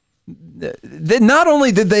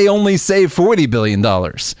only did they only save $40 billion.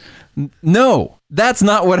 No, that's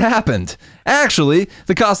not what happened. Actually,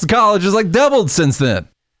 the cost of college is like doubled since then.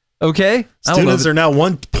 Okay? Students are now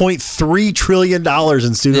 $1.3 trillion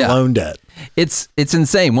in student loan debt. It's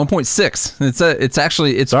insane. 1.6. It's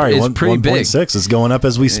actually it's pretty big. 1.6 is going up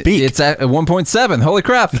as we speak. It's at 1.7. Holy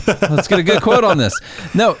crap. Let's get a good quote on this.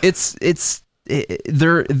 No,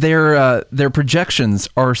 their projections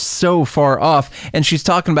are so far off. And she's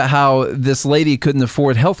talking about how this lady couldn't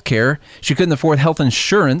afford health care. She couldn't afford health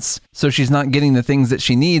insurance, so she's not getting the things that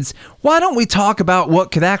she needs. Why don't we talk about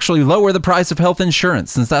what could actually lower the price of health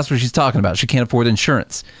insurance, since that's what she's talking about? She can't afford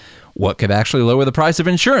insurance. What could actually lower the price of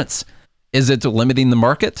insurance? Is it limiting the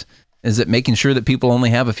market? Is it making sure that people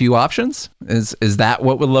only have a few options? Is that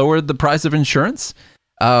what would lower the price of insurance?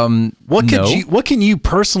 What can you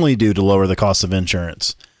personally do to lower the cost of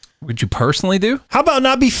insurance? Would you personally do? How about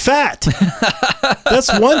not be fat?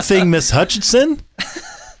 That's one thing, Miss Hutchinson.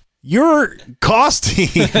 You're costing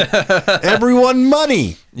everyone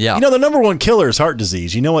money. Yeah. The number one killer is heart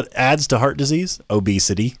disease. You know what adds to heart disease?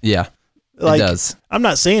 Obesity. Yeah. It does. I'm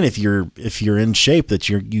not saying if you're in shape that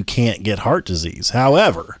you can't get heart disease.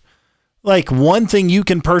 However, like one thing you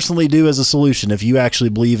can personally do as a solution, if you actually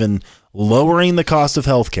believe in lowering the cost of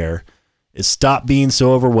healthcare, is stop being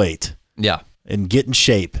so overweight. Yeah. And get in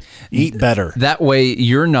shape. Eat better. That way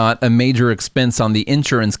you're not a major expense on the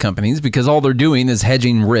insurance companies, because all they're doing is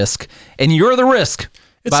hedging risk, and you're the risk.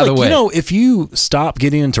 It's by the way, if you stop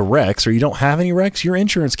getting into wrecks or you don't have any wrecks, your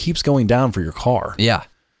insurance keeps going down for your car. Yeah.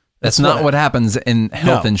 That's not what happens in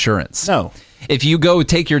health insurance. No. If you go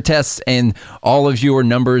take your tests and all of your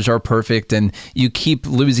numbers are perfect and you keep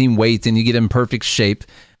losing weight and you get in perfect shape,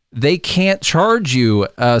 they can't charge you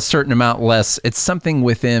a certain amount less. It's something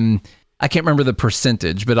within, I can't remember the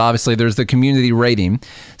percentage, but obviously there's the community rating.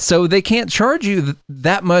 So they can't charge you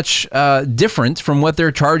that much different from what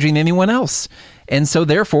they're charging anyone else. And so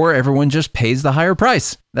therefore everyone just pays the higher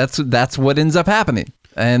price. That's what ends up happening.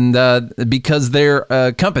 And because they're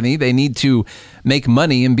a company, they need to make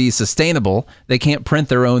money and be sustainable. They can't print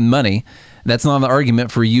their own money. That's not an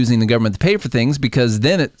argument for using the government to pay for things, because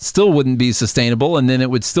then it still wouldn't be sustainable, and then it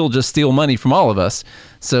would still just steal money from all of us.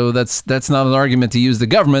 So that's not an argument to use the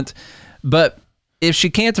government. But if she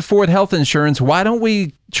can't afford health insurance, why don't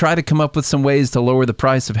we try to come up with some ways to lower the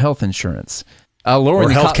price of health insurance? Lowering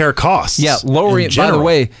healthcare costs. Yeah, lowering it. By the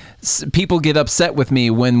way, people get upset with me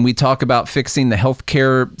when we talk about fixing the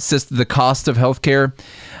healthcare system, the cost of healthcare,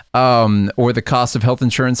 or the cost of health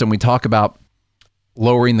insurance, and we talk about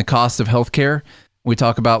lowering the cost of healthcare. We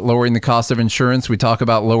talk about lowering the cost of insurance. We talk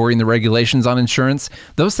about lowering the regulations on insurance.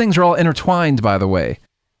 Those things are all intertwined, by the way.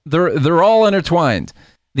 They're all intertwined.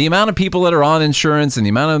 The amount of people that are on insurance and the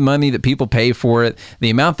amount of money that people pay for it, the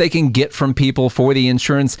amount they can get from people for the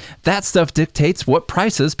insurance, that stuff dictates what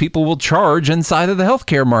prices people will charge inside of the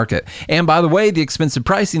healthcare market. And by the way, the expensive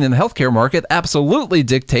pricing in the healthcare market absolutely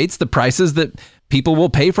dictates the prices that people will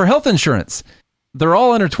pay for health insurance. They're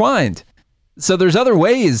all intertwined. So there's other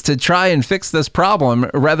ways to try and fix this problem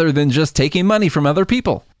rather than just taking money from other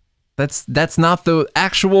people. That's not the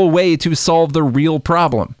actual way to solve the real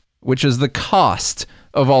problem, which is the cost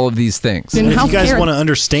of all of these things. If you guys want to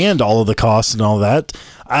understand all of the costs and all that,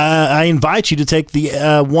 I invite you to take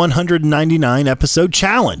the 199 episode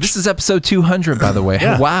challenge. This is episode 200, by the way.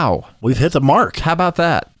 Yeah. Wow. We've hit the mark. How about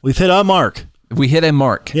that? We've hit a mark. We hit a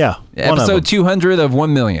mark. Yeah. Episode 200 of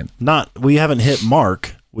 1 million. We haven't hit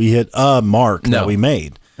Mark. We hit a mark that we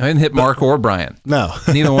made. I didn't hit Mark or Brian. No.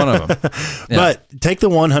 Neither one of them. Yeah. But take the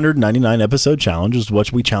 199 episode challenge is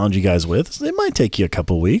what we challenge you guys with. It might take you a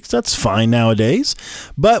couple weeks. That's fine nowadays.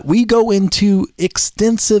 But we go into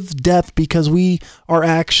extensive depth because we are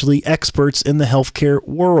actually experts in the healthcare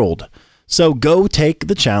world. So go take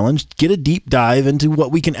the challenge, get a deep dive into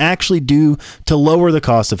what we can actually do to lower the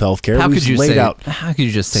cost of healthcare. How We've could you laid say? out How could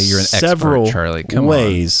you just say you're an several expert, Charlie? Come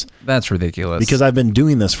ways. on, that's ridiculous. Because I've been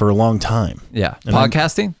doing this for a long time. yeah, And I'm-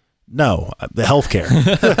 podcasting. No, the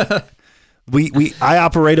healthcare. I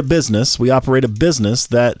operate a business. We operate a business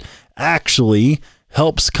that actually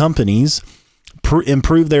helps companies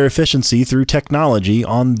improve their efficiency through technology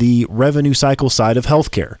on the revenue cycle side of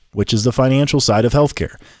healthcare, which is the financial side of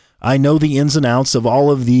healthcare. I know the ins and outs of all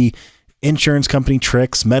of the insurance company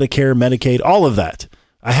tricks, Medicare, Medicaid, all of that.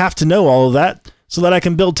 I have to know all of that so that I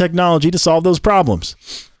can build technology to solve those problems.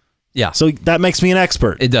 Yeah, So that makes me an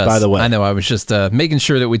expert. it does. by the way. I know. I was just making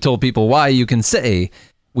sure that we told people why you can say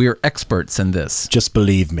we're experts in this. Just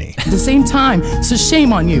believe me. At the same time, so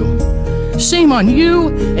shame on you. Shame on you,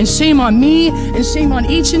 and shame on me, and shame on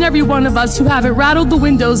each and every one of us who haven't rattled the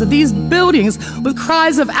windows of these buildings with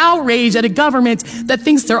cries of outrage at a government that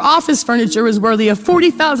thinks their office furniture is worthy of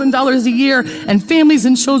 $40,000 a year and families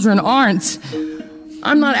and children aren't.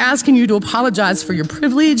 I'm not asking you to apologize for your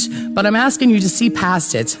privilege, but I'm asking you to see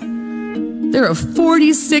past it. There are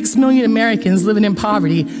 46 million Americans living in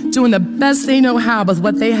poverty, doing the best they know how with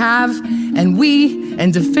what they have, and we,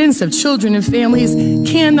 in defense of children and families,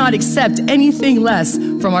 cannot accept anything less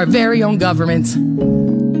from our very own government.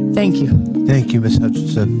 Thank you. Thank you, Ms.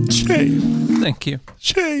 Hutchinson. Shame. Thank you.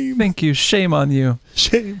 Shame. Thank you. Shame on you.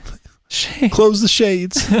 Shame. Shame. Close the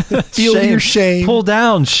shades. Feel your shame. Pull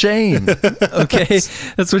down shame. Okay,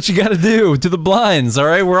 that's what you got to do to the blinds. All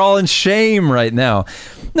right, we're all in shame right now.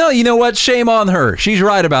 No, you know what? Shame on her. She's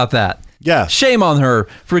right about that. Yeah. Shame on her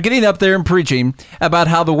for getting up there and preaching about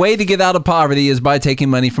how the way to get out of poverty is by taking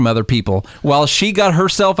money from other people, while she got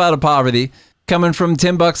herself out of poverty, coming from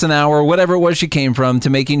 $10 an hour, whatever it was she came from, to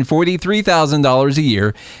making $43,000 a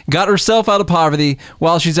year, got herself out of poverty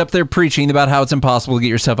while she's up there preaching about how it's impossible to get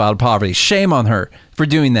yourself out of poverty. Shame on her for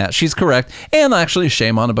doing that. She's correct. And actually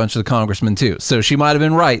shame on a bunch of the congressmen too. So she might have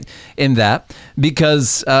been right in that,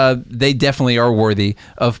 because they definitely are worthy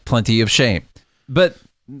of plenty of shame. But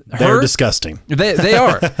They're disgusting. They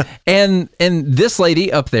are. And this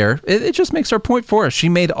lady up there, it just makes our point for us. She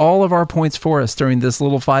made all of our points for us during this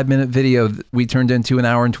little 5-minute video that we turned into an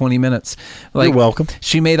hour and 20 minutes. You're welcome.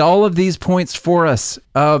 She made all of these points for us.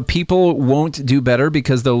 People won't do better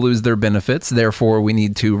because they'll lose their benefits. Therefore, we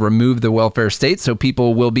need to remove the welfare state so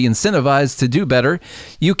people will be incentivized to do better.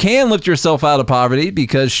 You can lift yourself out of poverty,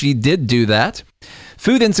 because she did do that.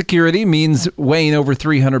 Food insecurity means weighing over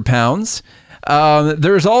 300 pounds.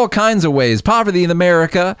 There's all kinds of ways. Poverty in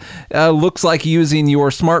America looks like using your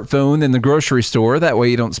smartphone in the grocery store. That way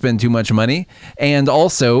you don't spend too much money. And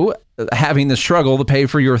also having the struggle to pay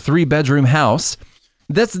for your 3-bedroom house.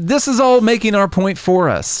 This is all making our point for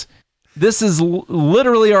us. This is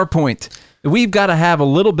literally our point. We've got to have a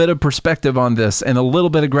little bit of perspective on this and a little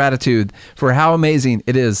bit of gratitude for how amazing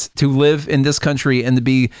it is to live in this country and to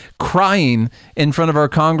be crying in front of our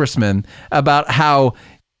congressmen about how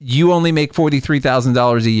you only make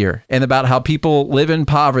 $43,000 a year, and about how people live in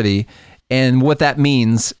poverty, and what that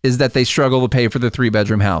means is that they struggle to pay for the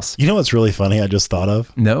 3-bedroom house. You know what's really funny? I just thought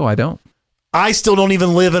of. No, I don't. I still don't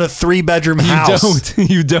even live in a 3-bedroom house.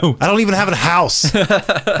 You don't. I don't even have a house.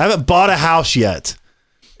 I haven't bought a house yet.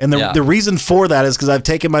 And the reason for that is because I've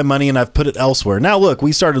taken my money and I've put it elsewhere. Now, look,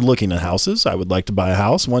 we started looking at houses. I would like to buy a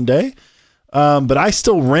house one day. But I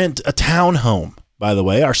still rent a townhome, by the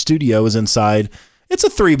way. Our studio is inside. It's a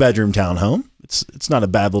 3-bedroom townhome. It's not a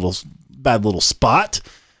bad little spot.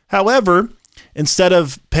 However, instead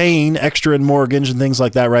of paying extra in mortgage and things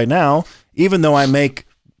like that right now, even though I make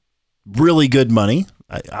really good money,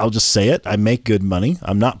 I'll just say it, I make good money.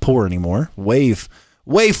 I'm not poor anymore. Way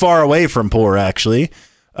far away from poor, actually.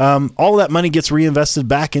 All of that money gets reinvested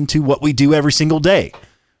back into what we do every single day.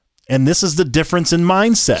 And this is the difference in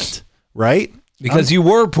mindset, right? Because you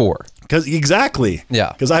were poor. Exactly.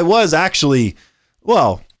 Yeah. Because I was actually,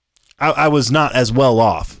 well, I was not as well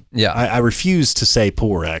off. Yeah. I refuse to say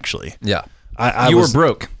poor, actually. Yeah. I were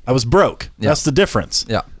broke. I was broke. Yeah. That's the difference.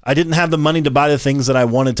 Yeah. I didn't have the money to buy the things that I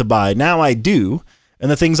wanted to buy. Now I do. And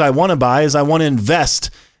the things I want to buy is I want to invest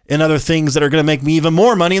in other things that are going to make me even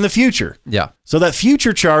more money in the future. Yeah. So that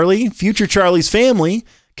future Charlie's family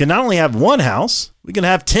can not only have one house, we can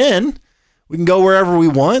have 10. We can go wherever we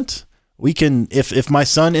want. We can, if my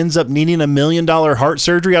son ends up needing $1 million heart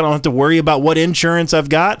surgery, I don't have to worry about what insurance I've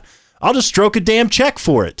got. I'll just stroke a damn check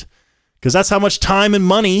for it. Because that's how much time and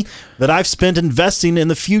money that I've spent investing in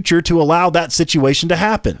the future to allow that situation to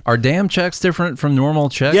happen. Are damn checks different from normal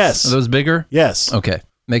checks? Yes. Are those bigger? Yes. Okay.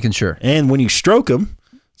 Making sure. And when you stroke them,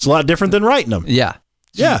 it's a lot different than writing them. Yeah.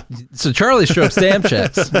 Yeah. So Charlie strokes damn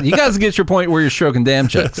checks. You guys get your point where you're stroking damn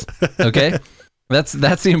checks. Okay? That's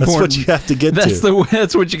the important. That's what you have to get to.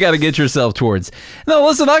 That's what you got to get yourself towards. No,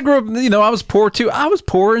 listen, I grew up, I was poor too. I was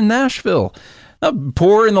poor in Nashville. I'm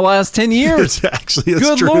poor in the last 10 years. Actually, it's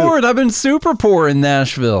Good true. Lord, I've been super poor in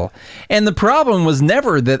Nashville. And the problem was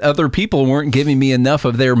never that other people weren't giving me enough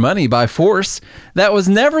of their money by force. That was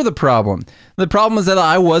never the problem. The problem was that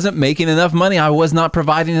I wasn't making enough money. I was not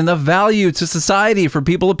providing enough value to society for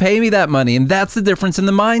people to pay me that money. And that's the difference in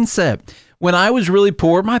the mindset. When I was really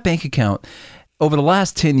poor, my bank account over the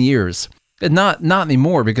last 10 years, not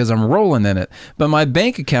anymore because I'm rolling in it, but my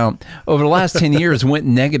bank account over the last 10 years went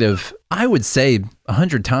negative, I would say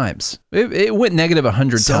 100 times. It went negative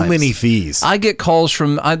 100 times. So many fees. I get calls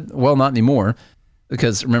from, well, not anymore,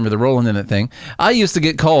 because remember the rolling in it thing. I used to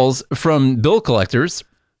get calls from bill collectors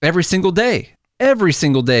every single day. Every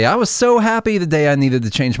single day. I was so happy the day I needed to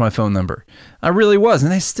change my phone number. I really was.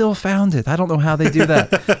 And they still found it. I don't know how they do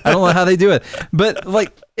that. I don't know how they do it. But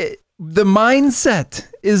the mindset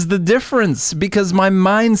is the difference, because my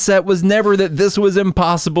mindset was never that this was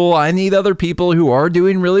impossible. I need other people who are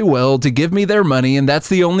doing really well to give me their money, and that's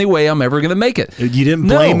the only way I'm ever going to make it. You didn't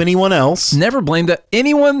blame anyone else. Never blamed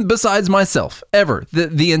anyone besides myself, ever.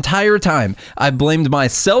 The entire time, I blamed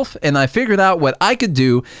myself, and I figured out what I could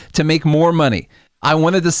do to make more money. I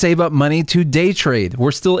wanted to save up money to day trade.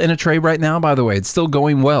 We're still in a trade right now, by the way. It's still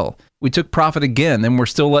going well. We took profit again, and we're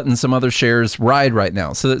still letting some other shares ride right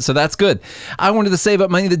now. So that's good. I wanted to save up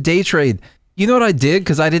money to day trade. You know what I did?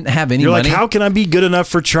 Because I didn't have any money. You're like, how can I be good enough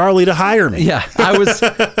for Charlie to hire me? Yeah,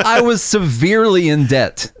 I was severely in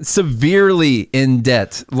debt,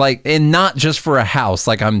 like, and not just for a house.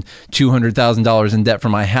 Like I'm $200,000 in debt for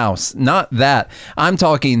my house. Not that. I'm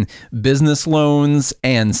talking business loans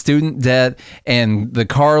and student debt and the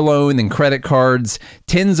car loan and credit cards,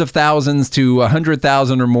 tens of thousands to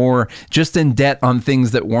 100,000 or more, just in debt on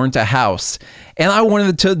things that weren't a house. And I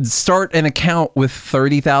wanted to start an account with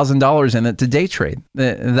 $30,000 in it to day trade.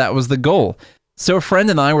 That was the goal. So a friend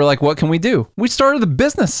and I were like, what can we do? We started a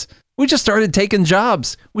business. We just started taking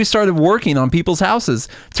jobs. We started working on people's houses,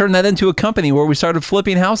 turned that into a company where we started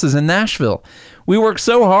flipping houses in Nashville. We worked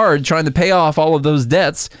so hard trying to pay off all of those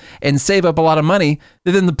debts and save up a lot of money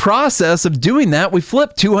that in the process of doing that, we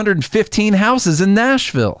flipped 215 houses in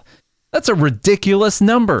Nashville. That's a ridiculous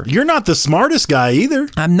number. You're not the smartest guy either.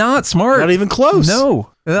 I'm not smart. Not even close.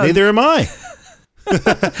 No. Neither am I.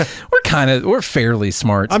 We're fairly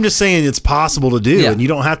smart. I'm just saying it's possible to do, and you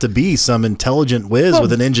don't have to be some intelligent whiz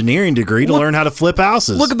with an engineering degree to learn how to flip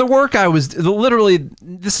houses. Look at the work I was literally.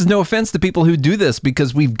 This is no offense to people who do this,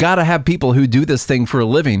 because we've got to have people who do this thing for a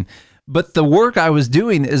living. But the work I was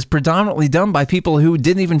doing is predominantly done by people who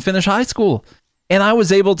didn't even finish high school, and I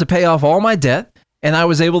was able to pay off all my debt. And I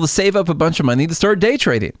was able to save up a bunch of money to start day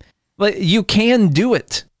trading. Like, you can do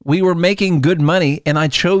it. We were making good money, and I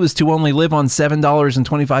chose to only live on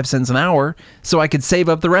 $7.25 an hour so I could save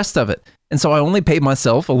up the rest of it. And so I only paid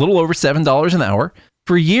myself a little over $7 an hour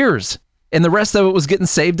for years. And the rest of it was getting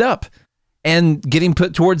saved up and getting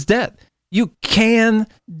put towards debt. You can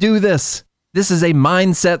do this. This is a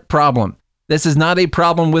mindset problem. This is not a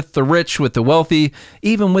problem with the rich, with the wealthy,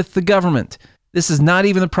 even with the government. This is not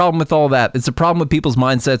even a problem with all that. It's a problem with people's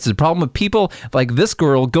mindsets. It's a problem with people like this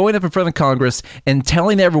girl going up in front of Congress and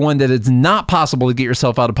telling everyone that it's not possible to get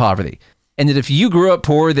yourself out of poverty. And that if you grew up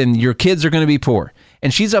poor, then your kids are going to be poor.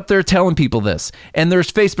 And she's up there telling people this. And there's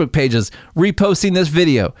Facebook pages reposting this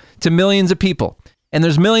video to millions of people. And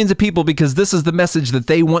there's millions of people, because this is the message that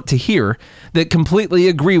they want to hear, that completely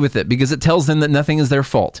agree with it, because it tells them that nothing is their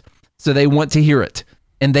fault. So they want to hear it.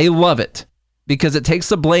 And they love it, because it takes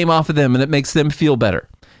the blame off of them and it makes them feel better.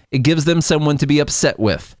 It gives them someone to be upset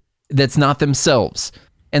with that's not themselves.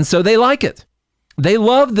 And so they like it. They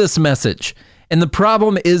love this message. And the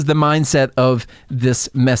problem is the mindset of this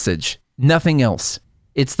message. Nothing else.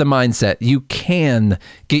 It's the mindset. You can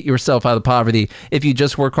get yourself out of poverty if you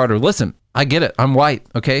just work harder. Listen, I get it. I'm white,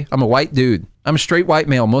 okay? I'm a white dude. I'm a straight white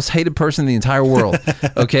male, most hated person in the entire world,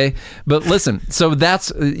 okay? But listen, so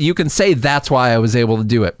you can say that's why I was able to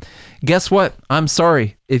do it. Guess what? I'm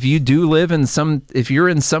sorry. If you do live if you're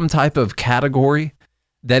in some type of category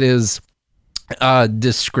that is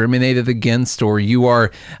discriminated against, or you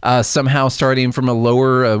are somehow starting from a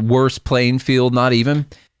lower, worse playing field, not even,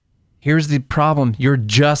 here's the problem. You're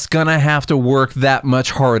just gonna have to work that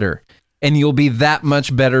much harder, and you'll be that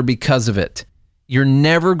much better because of it. You're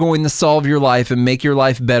never going to solve your life and make your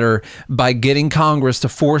life better by getting Congress to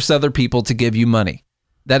force other people to give you money.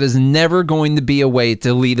 That is never going to be a way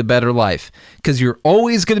to lead a better life, because you're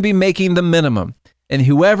always going to be making the minimum, and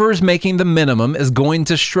whoever is making the minimum is going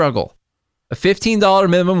to struggle. A $15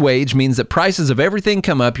 minimum wage means that prices of everything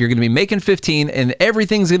come up. You're going to be making $15 and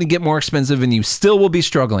everything's going to get more expensive and you still will be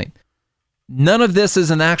struggling. None of this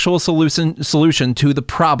is an actual solution to the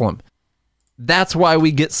problem. That's why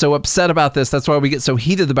we get so upset about this. That's why we get so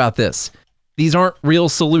heated about this. These aren't real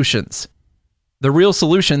solutions. The real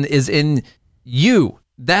solution is in you.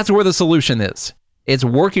 That's where the solution is. It's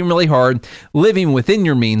working really hard, living within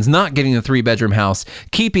your means, not getting a 3-bedroom house,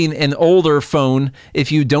 keeping an older phone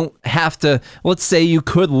if you don't have to. Let's say you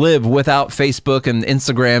could live without Facebook and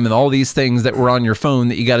Instagram and all these things that were on your phone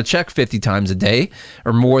that you got to check 50 times a day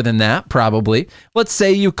or more than that, probably. Let's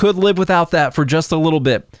say you could live without that for just a little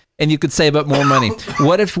bit and you could save up more money.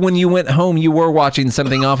 What if when you went home, you were watching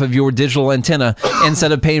something off of your digital antenna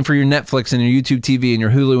instead of paying for your Netflix and your YouTube TV and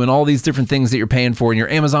your Hulu and all these different things that you're paying for and your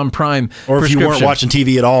Amazon Prime Or if you weren't watching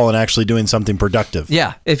TV at all and actually doing something productive.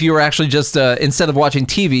 Yeah, if you were actually just, instead of watching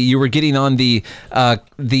TV, you were getting on the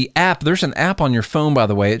app. There's an app on your phone, by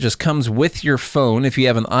the way. It just comes with your phone if you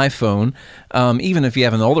have an iPhone, even if you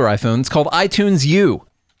have an older iPhone. It's called iTunes U,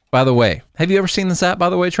 by the way. Have you ever seen this app,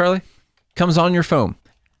 by the way, Charlie? Comes on your phone.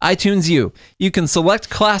 iTunes U. You can select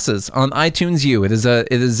classes on iTunes U. It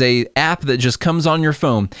is a app that just comes on your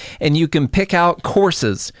phone, and you can pick out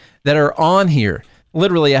courses that are on here.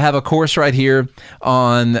 Literally, I have a course right here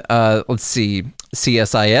on, let's see,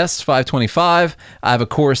 CSIS 525. I have a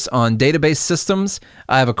course on database systems.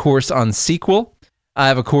 I have a course on SQL. I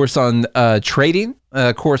have a course on trading,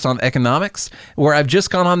 a course on economics, where I've just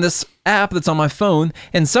gone on this app that's on my phone.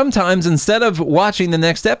 And sometimes instead of watching the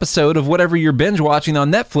next episode of whatever you're binge watching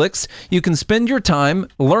on Netflix, you can spend your time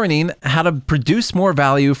learning how to produce more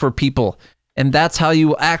value for people. And that's how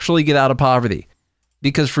you actually get out of poverty.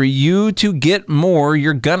 Because for you to get more,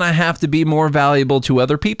 you're gonna have to be more valuable to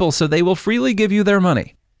other people so they will freely give you their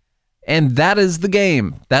money. And that is the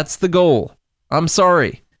game. That's the goal. I'm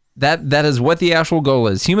sorry. That is what the actual goal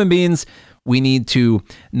is. Human beings, we need to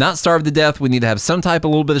not starve to death. We need to have some type, a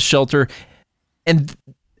little bit of shelter and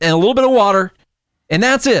a little bit of water. And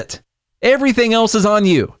that's it. Everything else is on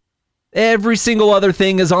you. Every single other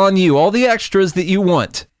thing is on you. All the extras that you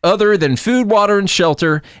want, other than food, water, and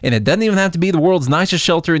shelter. And it doesn't even have to be the world's nicest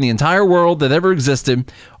shelter in the entire world that ever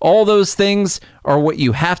existed. All those things are what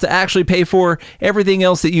you have to actually pay for. Everything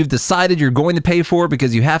else that you've decided you're going to pay for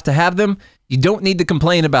because you have to have them, you don't need to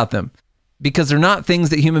complain about them because they're not things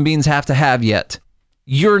that human beings have to have yet.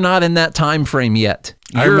 You're not in that time frame yet.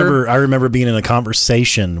 I remember being in a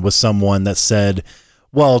conversation with someone that said,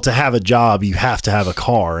 well, to have a job, you have to have a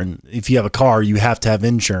car. And if you have a car, you have to have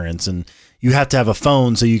insurance and you have to have a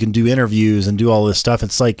phone so you can do interviews and do all this stuff.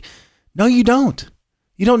 It's like, no, you don't.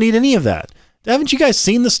 You don't need any of that. Haven't you guys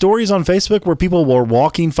seen the stories on Facebook where people were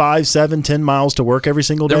walking 5, 7, 10 miles to work every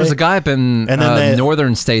single day? There was a guy up in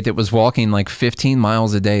northern state that was walking like 15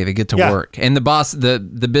 miles a day to get to work. And the boss, the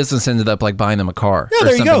business ended up like buying him a car. Yeah, or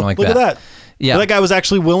there you something go. Like Look that. at that. Yeah. But that guy was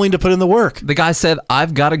actually willing to put in the work. The guy said,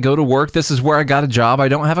 I've got to go to work. This is where I got a job. I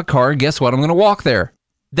don't have a car. Guess what? I'm going to walk there.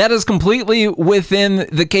 That is completely within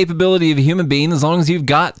the capability of a human being as long as you've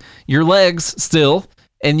got your legs still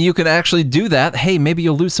and you can actually do that. Hey, maybe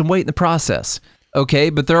you'll lose some weight in the process.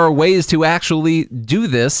 Okay, but there are ways to actually do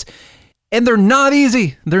this, and they're not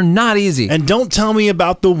easy. They're not easy. And don't tell me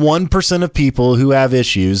about the 1% of people who have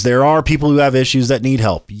issues. There are people who have issues that need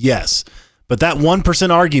help, yes. But that 1%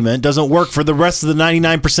 argument doesn't work for the rest of the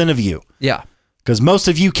 99% of you. Yeah. Because most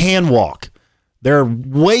of you can walk. There are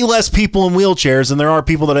way less people in wheelchairs than there are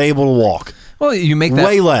people that are able to walk. Well, you make that.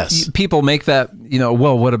 Way less. People make that,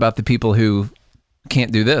 well, what about the people who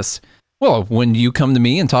can't do this? Well, when you come to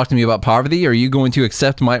me and talk to me about poverty, are you going to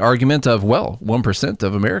accept my argument of, 1%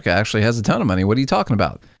 of America actually has a ton of money? What are you talking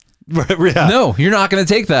about? Yeah. No, you're not going to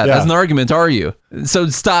take that as an argument, are you? So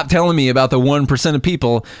stop telling me about the 1% of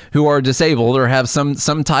people who are disabled or have some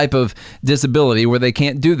type of disability where they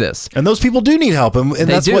can't do this. And those people do need help, and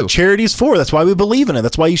that's what charity's for. That's why we believe in it.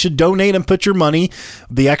 That's why you should donate and put your money,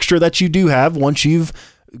 the extra that you do have, once you've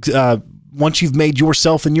made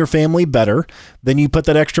yourself and your family better, then you put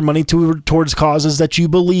that extra money towards causes that you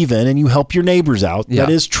believe in and you help your neighbors out. Yeah.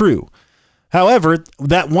 That is true. However,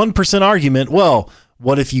 that 1% argument,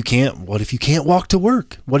 what if you can't walk to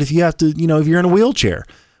work? What if you have to, if you're in a wheelchair?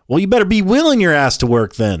 Well, you better be willing your ass to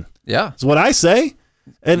work then. Yeah. That's what I say.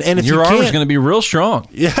 And if your arm is going to be real strong.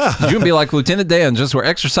 Yeah. You're going to be like Lieutenant Dan, just we're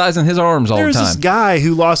exercising his arms all the time. There's this guy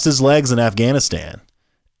who lost his legs in Afghanistan.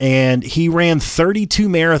 And he ran 32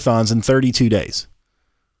 marathons in 32 days.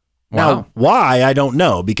 Wow. Now, why, I don't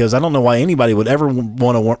know, because I don't know why anybody would ever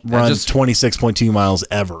want to run 26.2 miles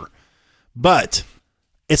ever. But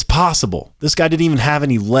it's possible. This guy didn't even have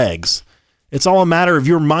any legs. It's all a matter of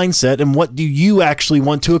your mindset and what do you actually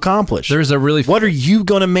want to accomplish. What are you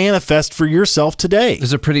going to manifest for yourself today?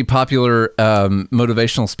 There's a pretty popular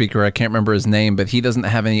motivational speaker. I can't remember his name, but he doesn't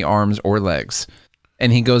have any arms or legs.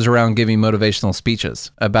 And he goes around giving motivational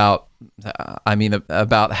speeches about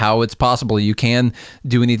how it's possible you can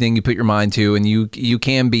do anything you put your mind to, and you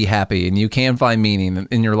can be happy, and you can find meaning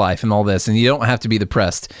in your life and all this, and you don't have to be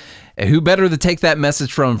depressed. Who better to take that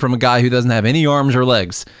message from a guy who doesn't have any arms or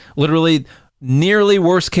legs? Literally, nearly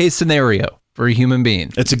worst case scenario for a human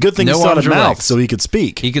being. It's a good thing he still had a mouth so he could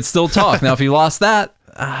speak. He could still talk. Now, if he lost that,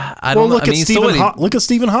 I don't know. Look at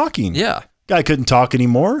Stephen Hawking. Yeah. Guy couldn't talk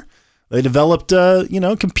anymore. They developed,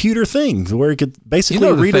 computer things where he could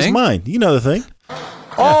basically read his mind. You know the thing.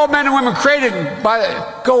 All men and women created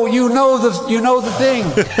by go. You know the thing.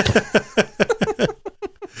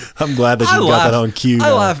 I'm glad that you got that on cue.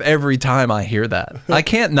 I laugh every time I hear that. I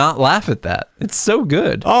can't not laugh at that. It's so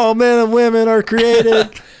good. All men and women are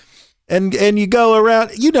created, and you go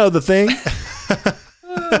around. You know the thing.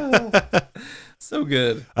 So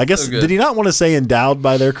good. I guess, did he not want to say endowed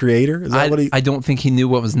by their creator? Is that what he? I don't think he knew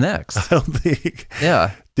what was next. I don't think.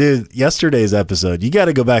 Yeah. Dude, yesterday's episode, you got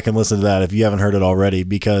to go back and listen to that if you haven't heard it already,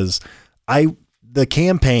 because The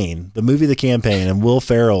Campaign, and Will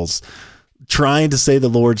Ferrell's trying to say the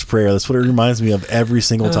Lord's Prayer. That's what it reminds me of every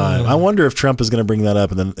single time. I wonder if Trump is going to bring that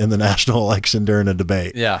up in the national election during a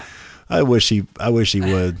debate. Yeah. I wish he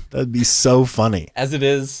would. That'd be so funny. As it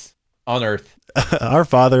is on Earth. Our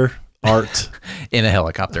Father, Art. In a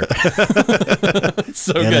helicopter.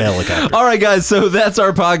 So in good. a helicopter. All right, guys. So that's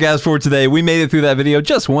our podcast for today. We made it through that video.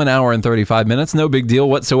 Just 1 hour and 35 minutes. No big deal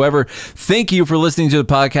whatsoever. Thank you for listening to the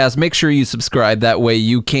podcast. Make sure you subscribe. That way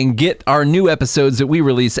you can get our new episodes that we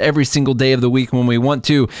release every single day of the week when we want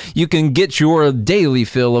to. You can get your daily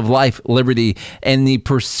fill of life, liberty, and the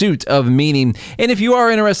pursuit of meaning. And if you are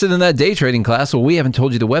interested in that day trading class, well, we haven't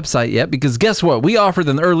told you the website yet, because guess what? We offered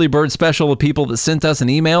an early bird special to people that sent us an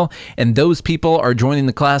email, and those people are joining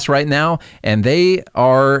the class right now, and they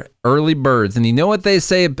are early birds. And you know what they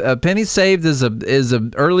say? A penny saved is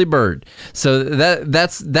a early bird. So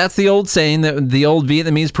that's the old saying, that the old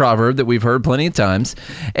Vietnamese proverb that we've heard plenty of times.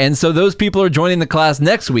 And so those people are joining the class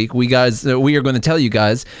next week. We are going to tell you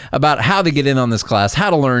guys about how to get in on this class,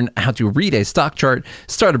 how to learn how to read a stock chart,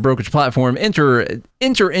 start a brokerage platform, enter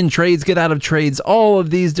in trades, get out of trades, all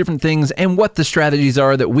of these different things, and what the strategies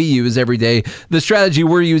are that we use every day. The strategy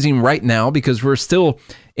we're using right now, because we're still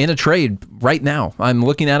in a trade right now. I'm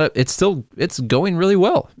looking at it. It's going really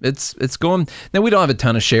well. It's going. Now, we don't have a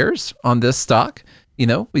ton of shares on this stock. You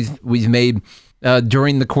know, we've made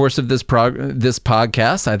during the course of this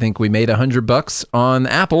podcast, I think we made $100 on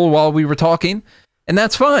Apple while we were talking, and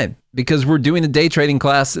that's fine, because we're doing a day trading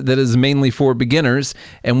class that is mainly for beginners,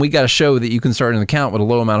 and we got to show that you can start an account with a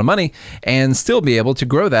low amount of money and still be able to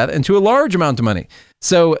grow that into a large amount of money.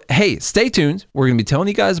 So, hey, stay tuned. We're going to be telling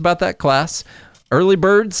you guys about that class. Early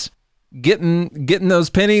birds, getting those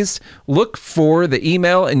pennies. Look for the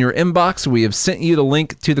email in your inbox. We have sent you the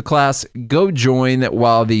link to the class. Go join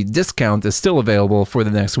while the discount is still available for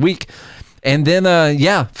the next week. And then,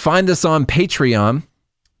 find us on Patreon.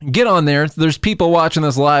 Get on there. There's people watching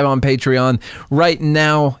us live on Patreon right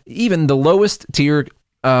now. Even the lowest tier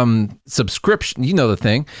subscription, you know the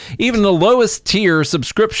thing, even the lowest tier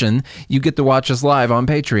subscription, you get to watch us live on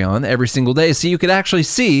Patreon every single day. So you could actually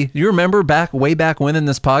see, you remember way back when in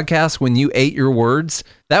this podcast, when you ate your words?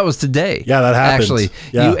 That was today. Yeah, that happened. Actually,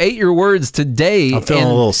 yeah. You ate your words today. I'm feeling a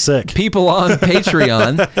little sick. People on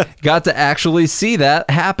Patreon got to actually see that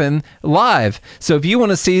happen live. So if you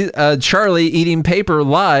want to see Charlie eating paper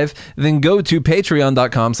live, then go to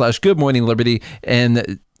patreon.com/goodmorningliberty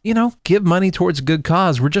and give money towards a good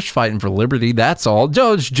cause. We're just fighting for liberty. That's all.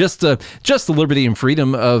 Just the liberty and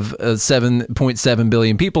freedom of 7.7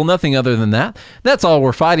 billion people. Nothing other than that. That's all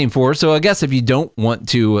we're fighting for. So I guess if you don't want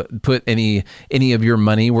to put any of your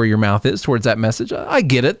money where your mouth is towards that message, I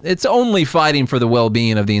get it. It's only fighting for the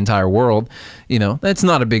well-being of the entire world. That's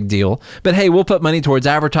not a big deal. But hey, we'll put money towards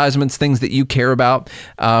advertisements, things that you care about.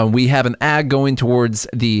 We have an ad going towards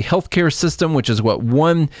the healthcare system, which is what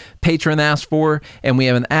one patron asked for, and we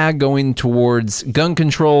have an ad going towards gun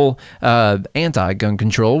control, anti-gun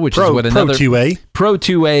control, which is what another Pro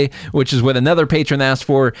 2A, which is what another patron asked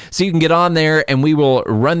for. So you can get on there and we will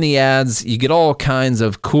run the ads. You get all kinds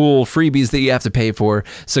of cool freebies that you have to pay for.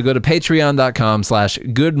 So go to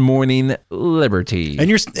patreon.com/goodmorningliberty. And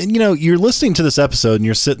you're listening to this episode and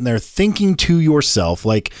you're sitting there thinking to yourself,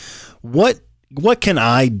 like, what can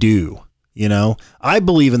I do? I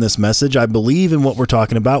believe in this message. I believe in what we're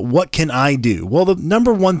talking about. What can I do? Well, the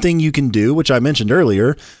number one thing you can do, which I mentioned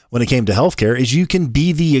earlier when it came to healthcare, is you can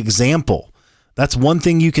be the example. That's one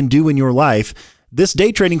thing you can do in your life. This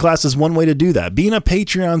day trading class is one way to do that. Being a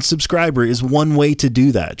Patreon subscriber is one way to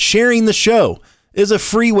do that. Sharing the show is a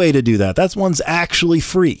free way to do that. That one's actually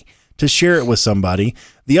free to share it with somebody.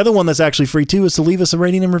 The other one that's actually free too is to leave us a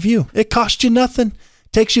rating and review. It costs you nothing.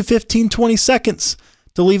 Takes you 15, 20 seconds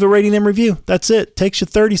to leave a rating and review. That's it. Takes you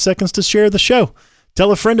 30 seconds to share the show.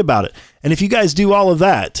 Tell a friend about it. And if you guys do all of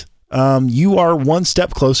that, you are one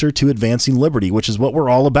step closer to advancing liberty, which is what we're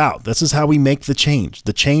all about. This is how we make the change.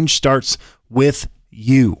 The change starts with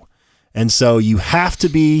you. And so you have to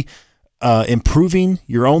be improving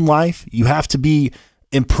your own life. You have to be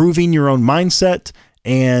improving your own mindset.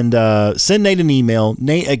 And send Nate an email,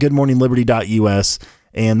 nate@goodmorningliberty.us.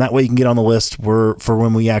 And that way you can get on the list for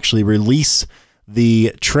when we actually release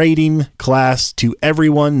the trading class to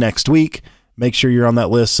everyone next week. Make sure you're on that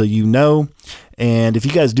list so you know. And if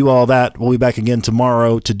you guys do all that, we'll be back again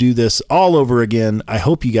tomorrow to do this all over again. I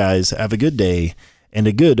hope you guys have a good day and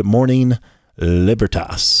a good morning,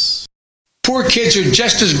 Libertas. Poor kids are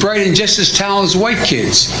just as bright and just as talented as white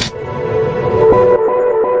kids.